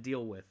they had to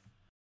deal with.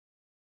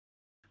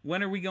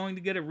 When are we going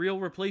to get a real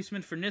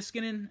replacement for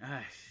Niskanen?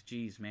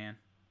 Jeez, man.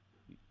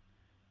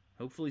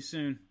 Hopefully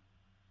soon.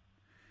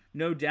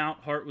 No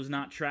doubt Hart was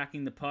not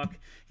tracking the puck.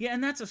 Yeah,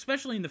 and that's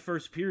especially in the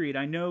first period.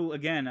 I know,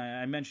 again,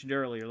 I mentioned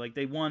earlier,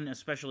 they won,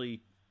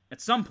 especially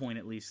at some point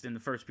at least in the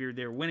first period.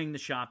 They were winning the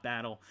shot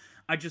battle.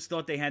 I just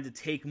thought they had to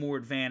take more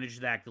advantage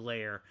of that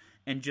glare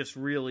and just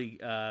really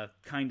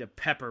kind of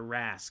pepper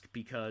Rask,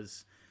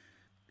 because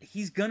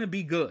he's going to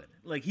be good.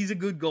 He's a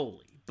good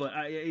goalie. But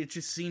it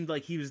just seemed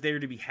like he was there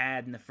to be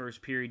had in the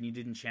first period, and you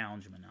didn't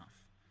challenge him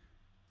enough.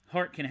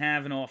 Hart can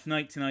have an off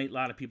night tonight. A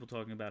lot of people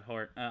talking about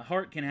Hart.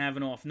 Hart can have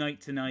an off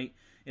night tonight.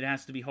 It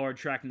has to be hard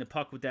tracking the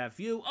puck with that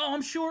view. Oh,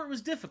 I'm sure it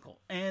was difficult.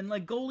 And,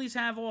 goalies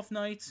have off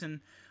nights and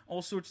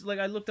all sorts of...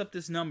 I looked up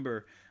this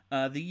number.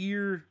 The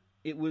year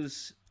it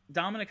was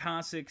Dominic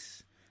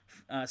Hasek's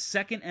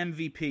second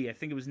MVP. I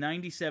think it was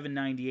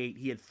 97-98.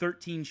 He had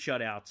 13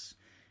 shutouts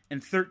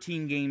and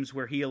 13 games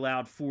where he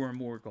allowed 4 or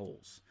more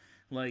goals.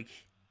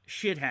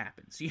 Shit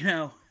happens,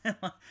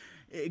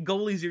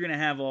 Goalies are going to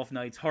have off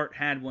nights. Hart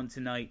had one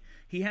tonight.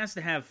 He has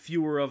to have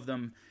fewer of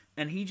them,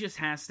 and he just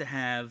has to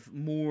have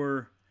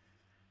more...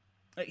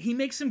 He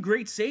makes some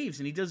great saves,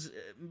 and he does,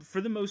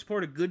 for the most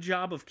part, a good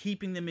job of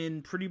keeping them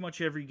in pretty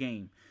much every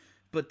game.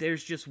 But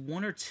there's just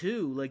 1 or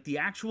 2, the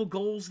actual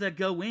goals that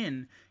go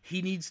in,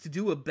 he needs to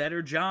do a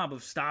better job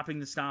of stopping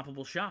the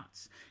stoppable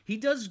shots. He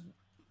does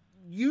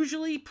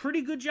usually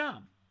pretty good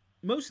job,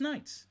 most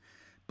nights.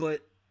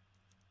 But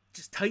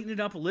just tighten it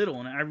up a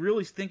little, and I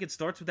really think it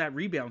starts with that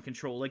rebound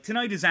control.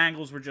 Tonight his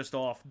angles were just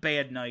off.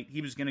 Bad night.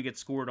 He was going to get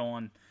scored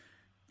on.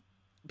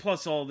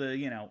 Plus all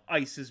the,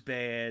 ice is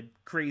bad,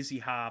 crazy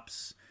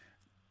hops,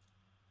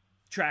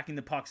 tracking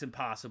the puck's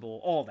impossible,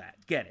 all that.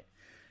 Get it.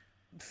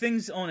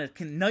 things on a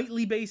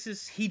nightly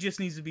basis, he just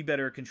needs to be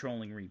better at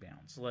controlling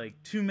rebounds. Like,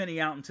 too many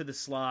out into the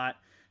slot,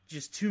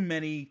 just too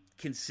many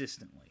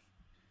consistently.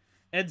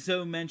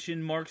 Edzo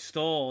mentioned Mark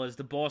Stahl as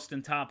the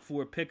Boston top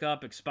 4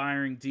 pickup,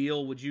 expiring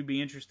deal. Would you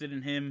be interested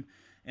in him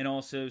and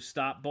also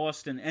stop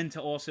Boston, and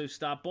to also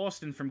stop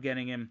Boston from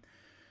getting him?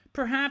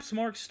 Perhaps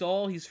Mark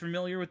Stahl. He's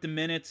familiar with the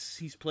minutes.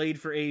 He's played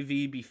for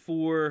AV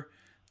before.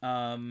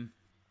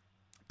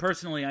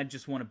 Personally, I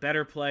just want a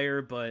better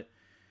player, but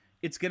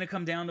it's going to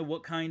come down to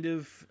what kind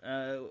of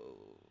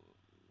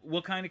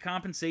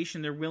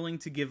compensation they're willing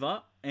to give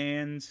up,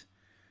 and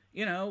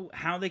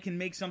how they can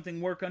make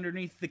something work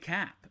underneath the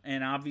cap.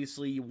 And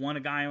obviously, you want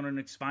a guy on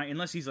an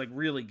unless he's like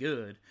really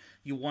good,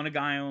 you want a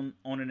guy on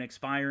an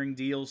expiring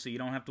deal, so you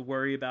don't have to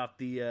worry about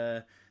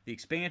the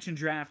expansion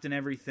draft and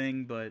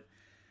everything. But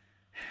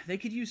they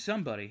could use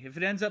somebody. If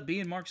it ends up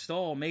being Mark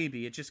Stahl,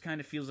 maybe. It just kind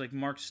of feels like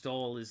Mark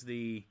Stahl is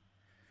the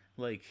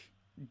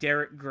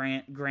Derek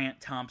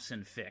Grant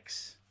Thompson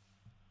fix.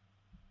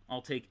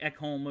 I'll take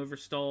Ekholm over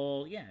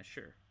Stahl. Yeah,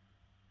 sure.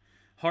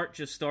 Hart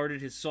just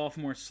started his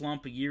sophomore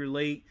slump a year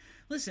late.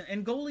 Listen,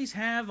 and goalies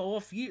have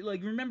off year.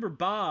 Like, remember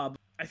Bob?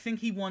 I think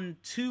he won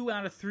 2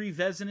 out of 3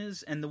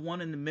 Vezinas, and the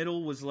one in the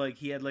middle was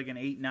he had an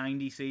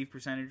 890 save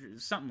percentage,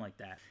 something like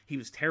that. He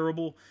was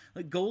terrible.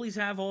 Like, goalies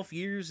have off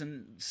years,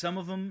 and some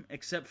of them,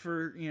 except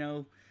for,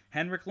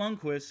 Henrik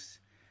Lundqvist,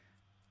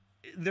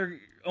 they're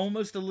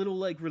almost a little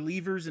like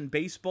relievers in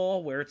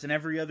baseball, where it's an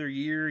every other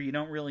year, you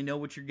don't really know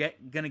what you're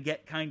gonna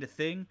get kind of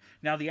thing.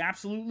 Now, the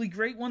absolutely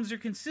great ones are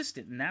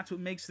consistent, and that's what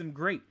makes them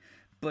great.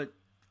 But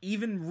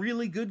even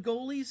really good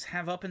goalies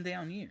have up and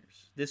down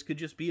years. This could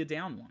just be a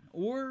down one.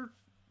 Or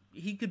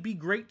he could be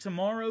great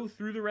tomorrow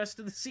through the rest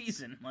of the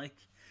season.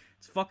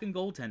 It's fucking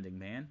goaltending,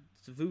 man.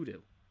 It's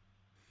voodoo.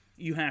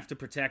 You have to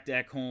protect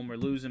Ekholm or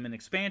lose him in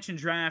expansion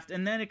draft,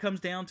 and then it comes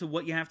down to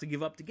what you have to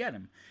give up to get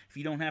him. If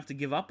you don't have to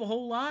give up a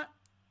whole lot,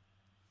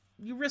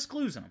 you risk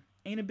losing him.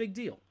 Ain't a big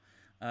deal.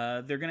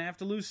 They're going to have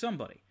to lose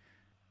somebody.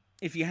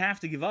 If you have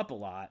to give up a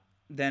lot,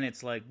 then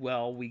it's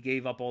we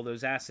gave up all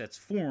those assets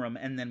for him,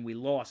 and then we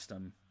lost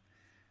him.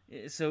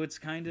 So it's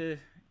kind of...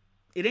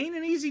 It ain't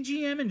an easy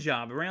GMing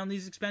job around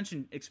these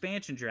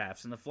expansion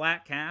drafts and the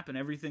flat cap and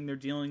everything they're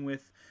dealing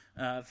with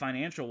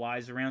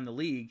financial-wise around the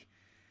league.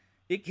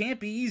 It can't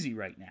be easy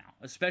right now,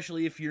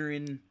 especially if you're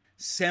in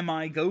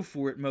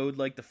semi-go-for-it mode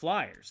like the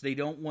Flyers. They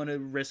don't want to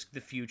risk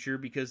the future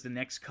because the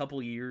next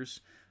couple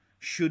years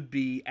should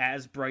be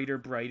as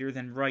brighter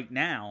than right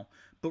now.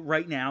 But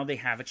right now, they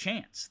have a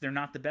chance. They're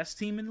not the best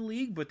team in the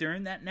league, but they're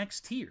in that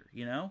next tier,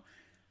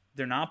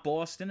 They're not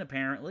Boston,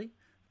 apparently.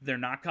 They're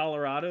not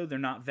Colorado. They're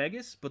not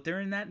Vegas, but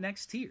they're in that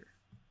next tier.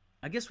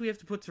 I guess we have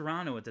to put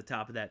Toronto at the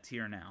top of that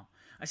tier now.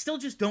 I still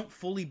just don't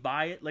fully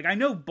buy it. I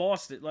know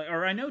Boston,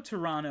 I know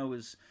Toronto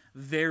is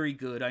very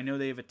good. I know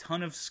they have a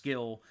ton of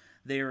skill.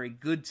 They are a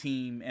good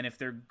team, and if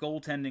their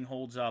goaltending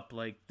holds up,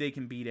 they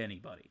can beat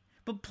anybody.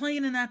 But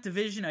playing in that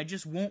division, I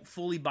just won't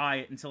fully buy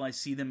it until I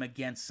see them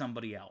against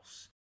somebody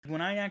else.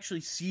 When I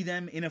actually see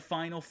them in a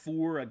Final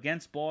Four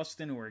against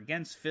Boston or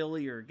against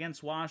Philly or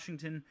against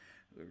Washington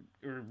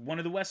or one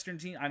of the Western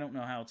teams, I don't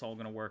know how it's all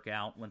going to work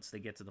out once they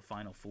get to the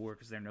Final Four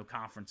because there are no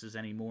conferences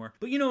anymore.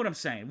 But you know what I'm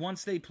saying.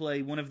 Once they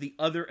play one of the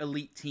other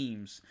elite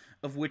teams,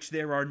 of which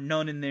there are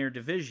none in their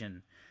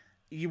division,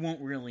 you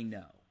won't really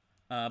know.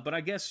 But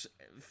I guess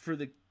for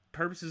the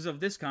purposes of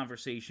this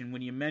conversation,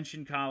 when you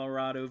mention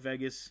Colorado,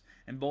 Vegas,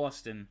 and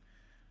Boston,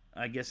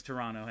 I guess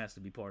Toronto has to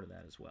be part of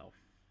that as well.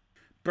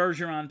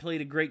 Bergeron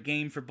played a great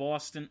game for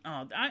Boston.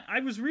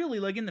 I was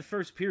really, in the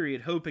first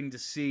period, hoping to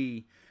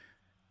see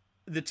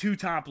the two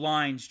top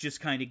lines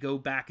just kind of go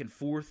back and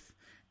forth.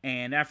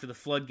 And after the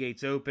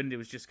floodgates opened, it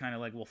was just kind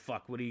of well,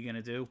 fuck, what are you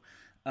going to do?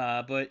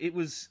 But it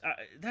was,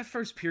 that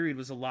first period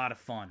was a lot of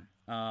fun.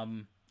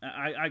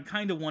 I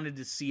kind of wanted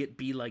to see it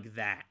be like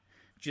that.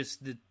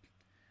 Just the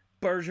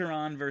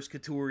Bergeron versus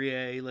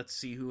Couturier, let's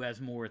see who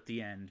has more at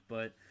the end.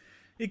 But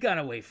it got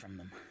away from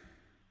them.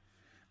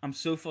 I'm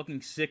so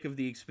fucking sick of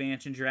the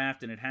expansion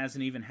draft, and it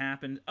hasn't even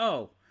happened.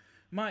 I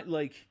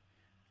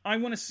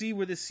want to see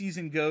where this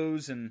season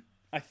goes, and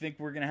I think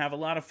we're going to have a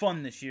lot of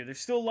fun this year. There's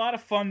still a lot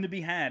of fun to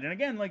be had. And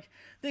again,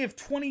 they have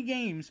 20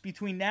 games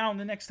between now and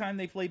the next time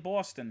they play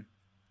Boston.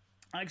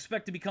 I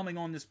expect to be coming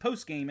on this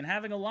post game and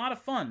having a lot of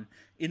fun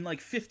in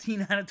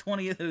 15 out of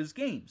 20 of those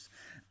games.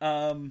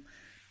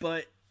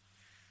 But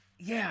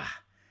yeah,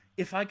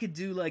 if I could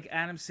do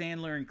Adam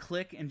Sandler and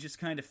Click and just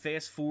kind of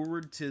fast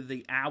forward to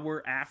the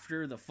hour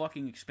after the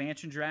fucking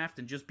expansion draft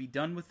and just be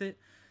done with it,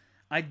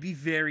 I'd be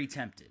very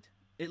tempted,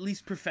 at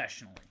least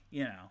professionally,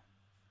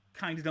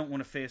 Kind of don't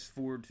want to fast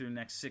forward through the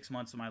next 6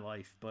 months of my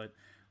life, but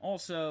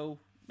also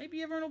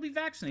maybe everyone will be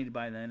vaccinated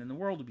by then and the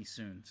world will be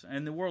soon,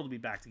 and the world will be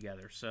back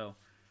together, so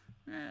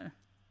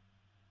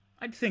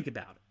I'd think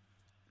about it.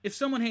 If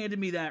someone handed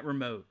me that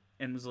remote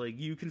and was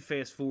you can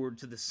fast forward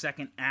to the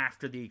second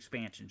after the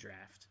expansion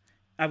draft,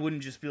 I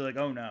wouldn't just be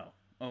oh no.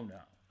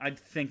 I'd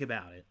think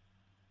about it.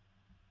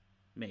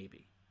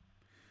 Maybe.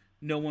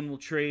 No one will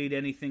trade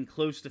anything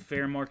close to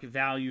fair market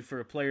value for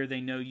a player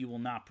they know you will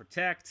not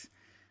protect.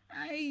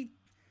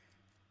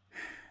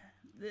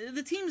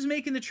 the teams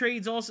making the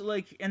trades also,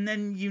 like, and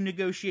then you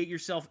negotiate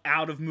yourself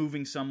out of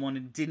moving someone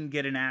and didn't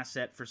get an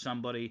asset for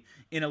somebody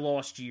in a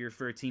lost year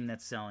for a team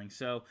that's selling.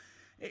 So,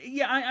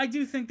 yeah, I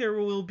do think there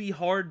will be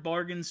hard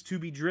bargains to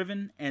be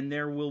driven, and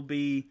there will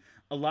be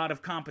a lot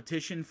of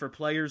competition for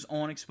players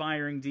on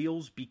expiring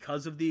deals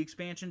because of the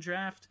expansion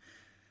draft.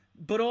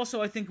 But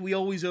also, I think we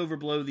always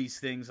overblow these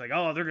things, like,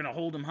 oh, they're going to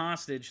hold them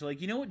hostage.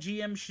 Like, you know what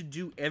GMs should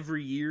do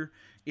every year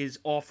is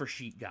offer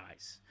sheet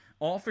guys.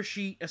 Offer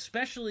sheet,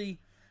 especially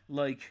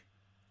like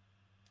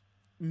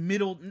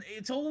middle,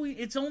 it's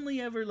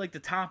only ever like the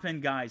top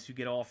end guys who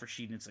get offer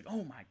sheet, and it's like,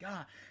 oh my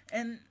god.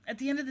 And at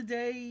the end of the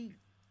day,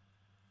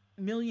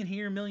 million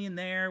here, million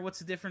there, what's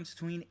the difference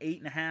between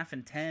 8.5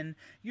 and 10?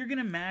 You're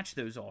gonna match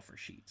those offer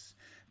sheets.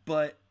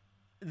 But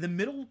the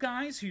middle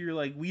guys who you're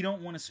like, we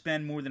don't want to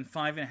spend more than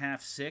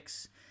 5.5,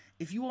 6,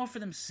 if you offer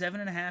them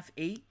 7.5,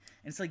 8,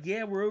 and it's like,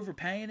 yeah, we're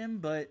overpaying them,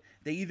 but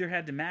they either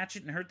had to match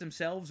it and hurt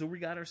themselves, or we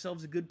got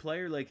ourselves a good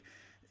player. Like,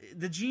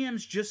 the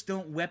GMs just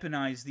don't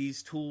weaponize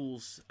these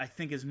tools, I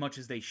think, as much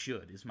as they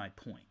should, is my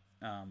point.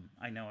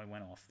 I know I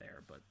went off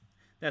there, but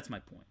that's my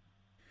point.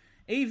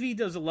 AV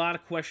does a lot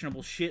of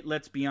questionable shit,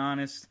 let's be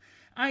honest.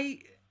 I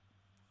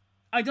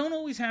don't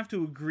always have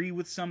to agree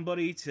with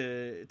somebody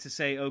to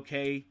say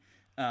okay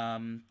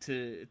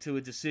to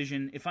a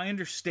decision if I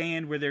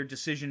understand where their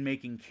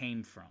decision-making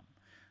came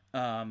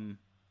from.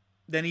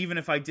 Then even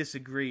if I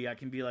disagree, I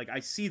can be like, I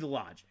see the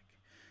logic.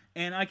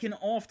 And I can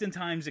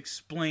oftentimes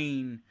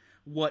explain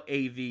what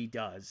AV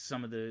does,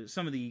 some of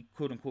the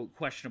quote-unquote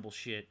questionable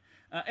shit.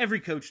 Every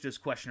coach does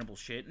questionable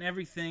shit, and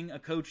everything a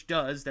coach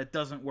does that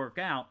doesn't work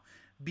out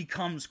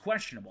becomes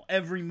questionable.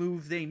 Every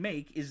move they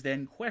make is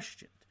then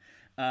questioned.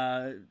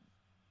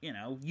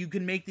 You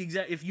can make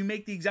if you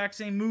make the exact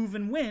same move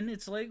and win,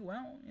 it's like,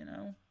 well,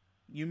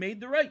 you made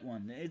the right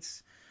one.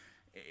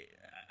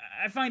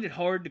 I find it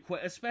hard to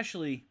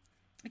especially,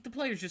 like, the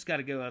players just got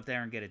to go out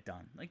there and get it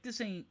done. Like,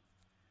 this ain't,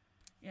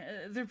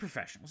 they're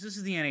professionals. This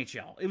is the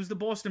NHL. It was the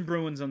Boston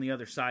Bruins on the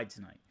other side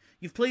tonight.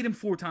 You've played them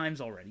 4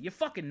 times already. You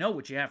fucking know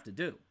what you have to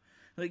do.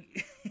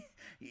 Like,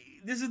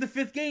 this is the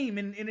 5th game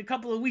in a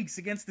couple of weeks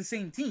against the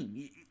same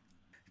team.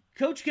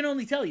 Coach can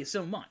only tell you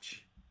so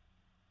much.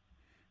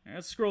 Right,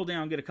 let's scroll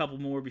down, get a couple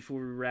more before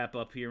we wrap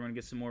up here. We're going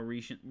to get some more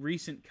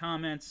recent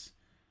comments.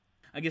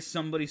 I guess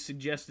somebody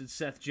suggested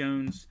Seth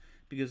Jones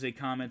because a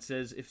comment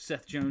says, if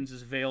Seth Jones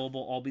is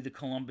available, I'll be the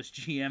Columbus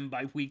GM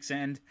by week's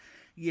end.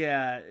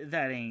 Yeah,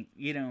 that ain't,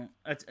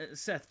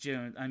 Seth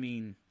Jones, I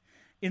mean,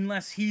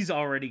 unless he's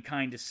already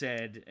kind of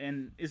said,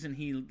 and isn't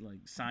he,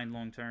 like, signed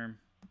long-term?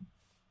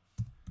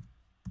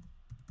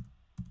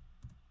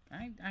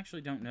 I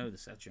actually don't know the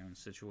Seth Jones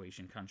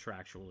situation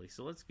contractually,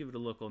 so let's give it a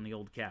look on the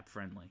old Cap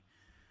Friendly.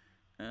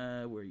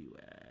 Where are you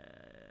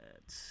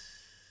at?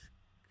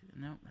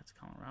 No, that's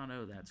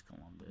Colorado, that's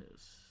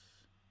Columbus.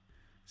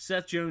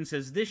 Seth Jones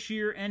says this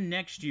year and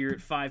next year at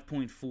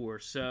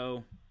 5.4,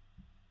 so,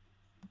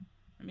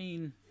 I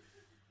mean,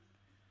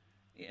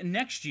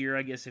 next year,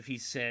 I guess if he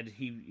said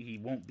he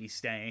won't be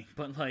staying,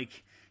 but,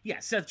 like, yeah,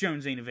 Seth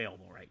Jones ain't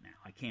available right now.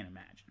 I can't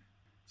imagine.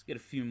 Let's get a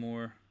few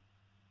more.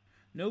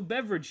 No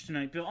beverage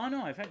tonight, Bill. Oh,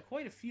 no, I've had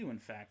quite a few, in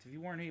fact, if you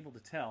weren't able to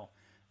tell.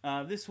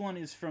 This one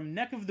is from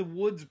Neck of the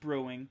Woods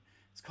Brewing.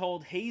 It's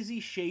called Hazy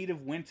Shade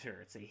of Winter.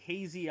 It's a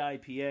hazy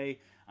IPA.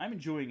 I'm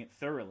enjoying it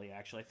thoroughly,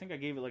 actually. I think I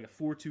gave it like a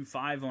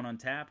 4.25 on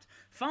Untapped.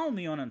 Follow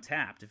me on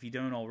Untapped if you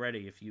don't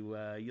already. If you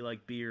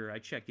like beer, I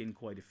check in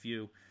quite a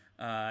few.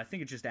 I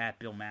think it's just at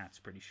Bill Matz,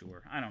 pretty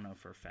sure. I don't know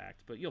for a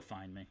fact, but you'll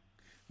find me.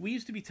 We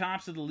used to be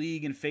tops of the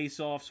league in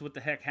face-offs. What the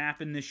heck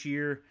happened this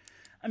year?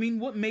 I mean,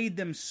 what made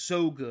them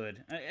so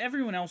good?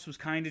 Everyone else was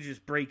kind of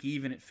just break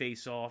even at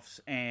face-offs,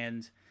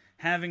 and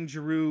having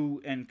Giroux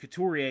and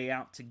Couturier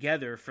out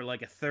together for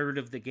like a third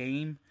of the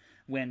game,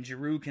 when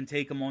Giroux can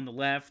take them on the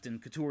left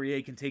and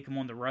Couturier can take them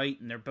on the right,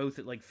 and they're both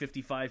at like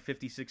 55,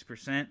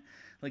 56%,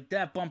 like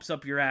that bumps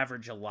up your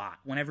average a lot.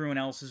 When everyone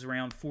else is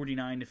around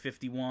 49 to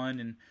 51,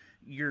 and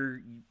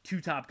your 2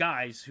 top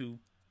guys who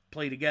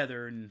play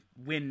together and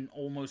win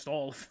almost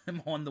all of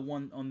them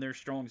on their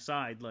strong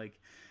side, like,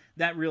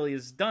 that really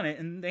has done it,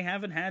 and they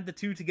haven't had the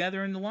 2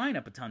 together in the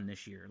lineup a ton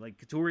this year. Like,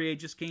 Couturier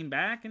just came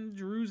back, and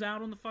Giroux's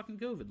out on the fucking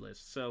COVID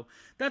list, so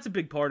that's a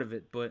big part of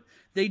it, but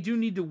they do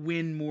need to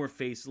win more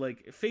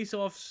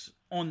face-offs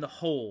on the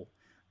whole,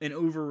 an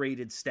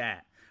overrated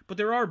stat, but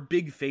there are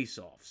big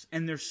face-offs,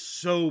 and they're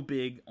so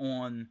big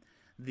on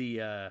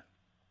the,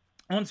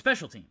 on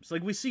special teams.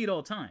 Like, we see it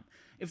all the time.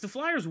 If the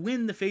Flyers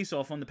win the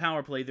face-off on the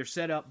power play, they're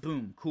set up,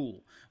 boom,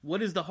 cool.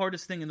 What is the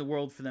hardest thing in the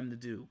world for them to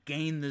do?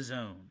 Gain the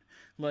zone.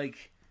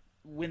 Like,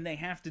 when they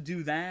have to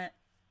do that,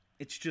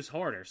 it's just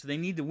harder. So they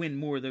need to win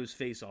more of those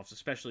face-offs,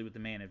 especially with the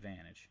man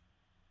advantage.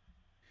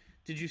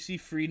 Did you see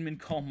Friedman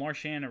call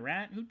Marchand a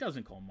rat? Who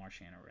doesn't call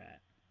Marchand a rat?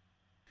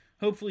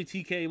 Hopefully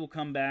TK will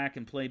come back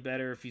and play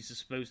better if he's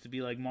supposed to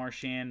be like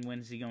Marchand. When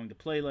is he going to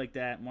play like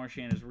that?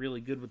 Marchand is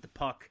really good with the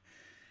puck.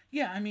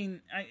 Yeah, I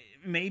mean,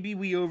 maybe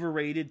we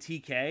overrated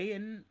TK,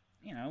 and,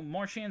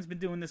 Marchand's been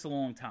doing this a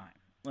long time.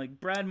 Like,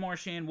 Brad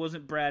Marchand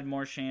wasn't Brad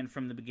Marchand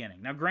from the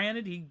beginning. Now,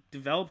 granted, he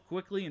developed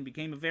quickly and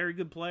became a very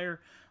good player,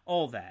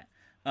 all that.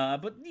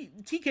 But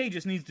TK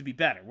just needs to be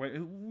better.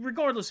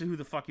 Regardless of who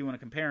the fuck you want to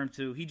compare him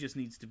to, he just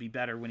needs to be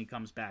better when he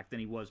comes back than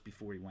he was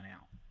before he went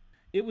out.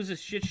 It was a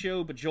shit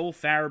show, but Joel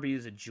Farabee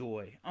is a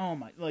joy. Oh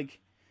my, like,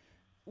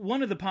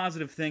 one of the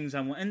positive things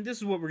I want, and this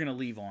is what we're going to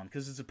leave on,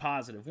 because it's a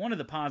positive. One of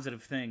the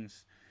positive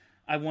things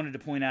I wanted to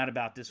point out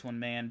about this one,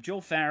 man,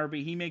 Joel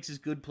Farabee, he makes his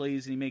good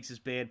plays and he makes his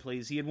bad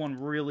plays. He had one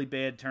really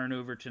bad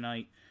turnover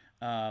tonight.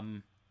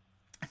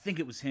 I think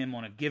it was him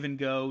on a give and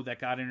go that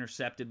got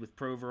intercepted with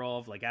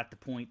Provorov, like at the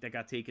point that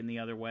got taken the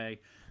other way.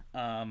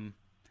 I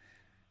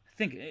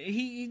think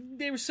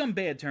there was some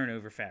bad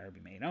turnover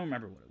Farabee made. I don't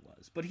remember what it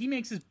was. But he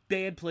makes his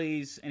bad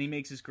plays and he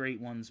makes his great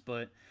ones.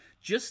 But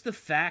just the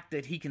fact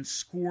that he can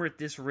score at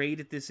this rate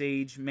at this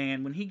age,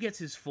 man, when he gets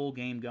his full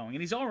game going,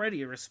 and he's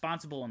already a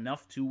responsible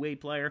enough two-way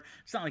player.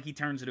 It's not like he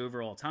turns it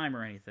over all the time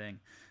or anything.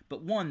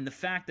 But one, the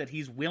fact that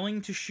he's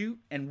willing to shoot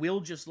and will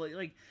just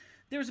like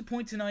there was a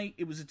point tonight,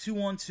 it was a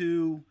 2-on-2.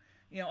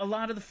 You know, a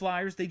lot of the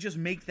Flyers, they just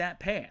make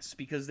that pass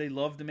because they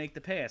love to make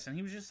the pass. And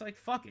he was just like,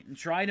 fuck it, and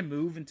tried to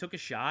move and took a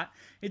shot.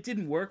 It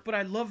didn't work, but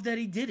I love that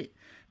he did it.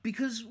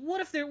 Because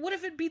what if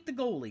it beat the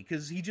goalie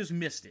because he just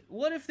missed it?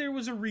 What if there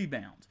was a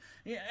rebound?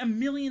 A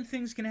million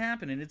things can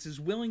happen, and it's his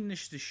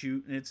willingness to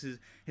shoot, and it's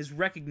his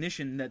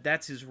recognition that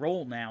that's his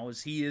role now,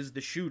 as he is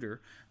the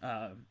shooter.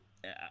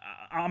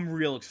 I'm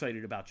real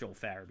excited about Joel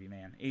Farabee,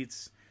 man.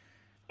 It's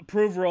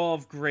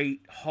Provorov,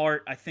 great.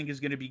 Hart, I think, is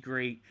going to be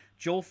great.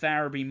 Joel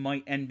Farabee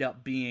might end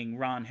up being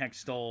Ron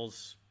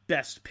Hextall's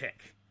best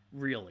pick,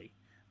 really.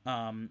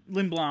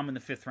 Lindblom in the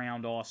 5th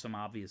round, awesome,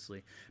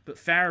 obviously. But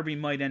Farabee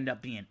might end up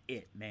being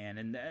it, man.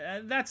 And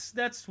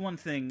that's one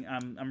thing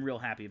I'm real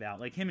happy about.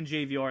 Like, him and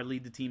JVR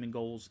lead the team in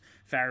goals.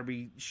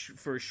 Farabee,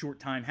 for a short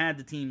time, had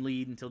the team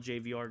lead until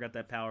JVR got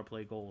that power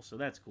play goal. So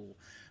that's cool.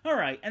 All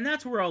right, and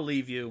that's where I'll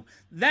leave you.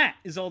 That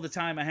is all the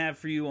time I have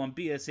for you on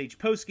BSH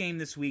Postgame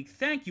this week.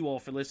 Thank you all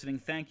for listening.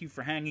 Thank you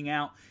for hanging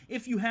out.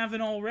 If you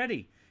haven't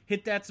already,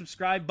 hit that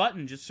subscribe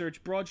button. Just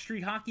search Broad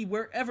Street Hockey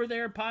wherever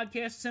there are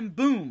podcasts, and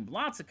boom,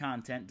 lots of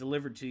content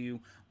delivered to you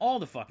all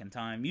the fucking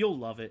time. You'll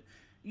love it.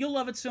 You'll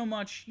love it so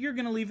much, you're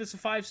going to leave us a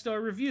 5-star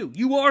review.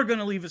 You are going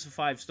to leave us a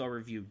 5-star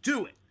review.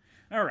 Do it.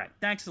 All right,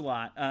 thanks a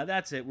lot.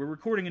 That's it. We're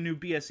recording a new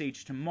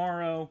BSH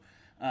tomorrow.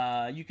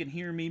 You can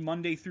hear me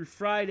Monday through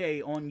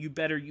Friday on You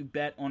Better You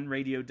Bet on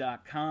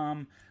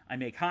radio.com. I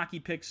make hockey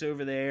picks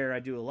over there. I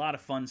do a lot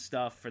of fun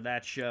stuff for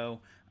that show.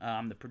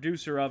 I'm the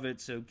producer of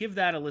it, so give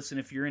that a listen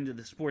if you're into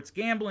the sports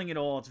gambling at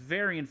all. It's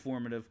very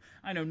informative.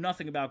 I know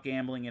nothing about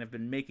gambling and have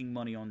been making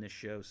money on this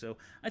show, so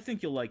I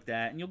think you'll like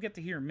that, and you'll get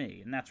to hear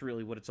me, and that's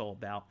really what it's all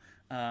about,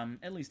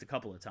 at least a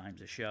couple of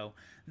times a show.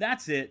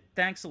 That's it.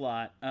 Thanks a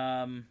lot.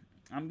 I'm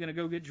going to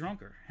go get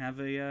drunker. Have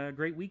a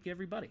great week,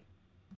 everybody.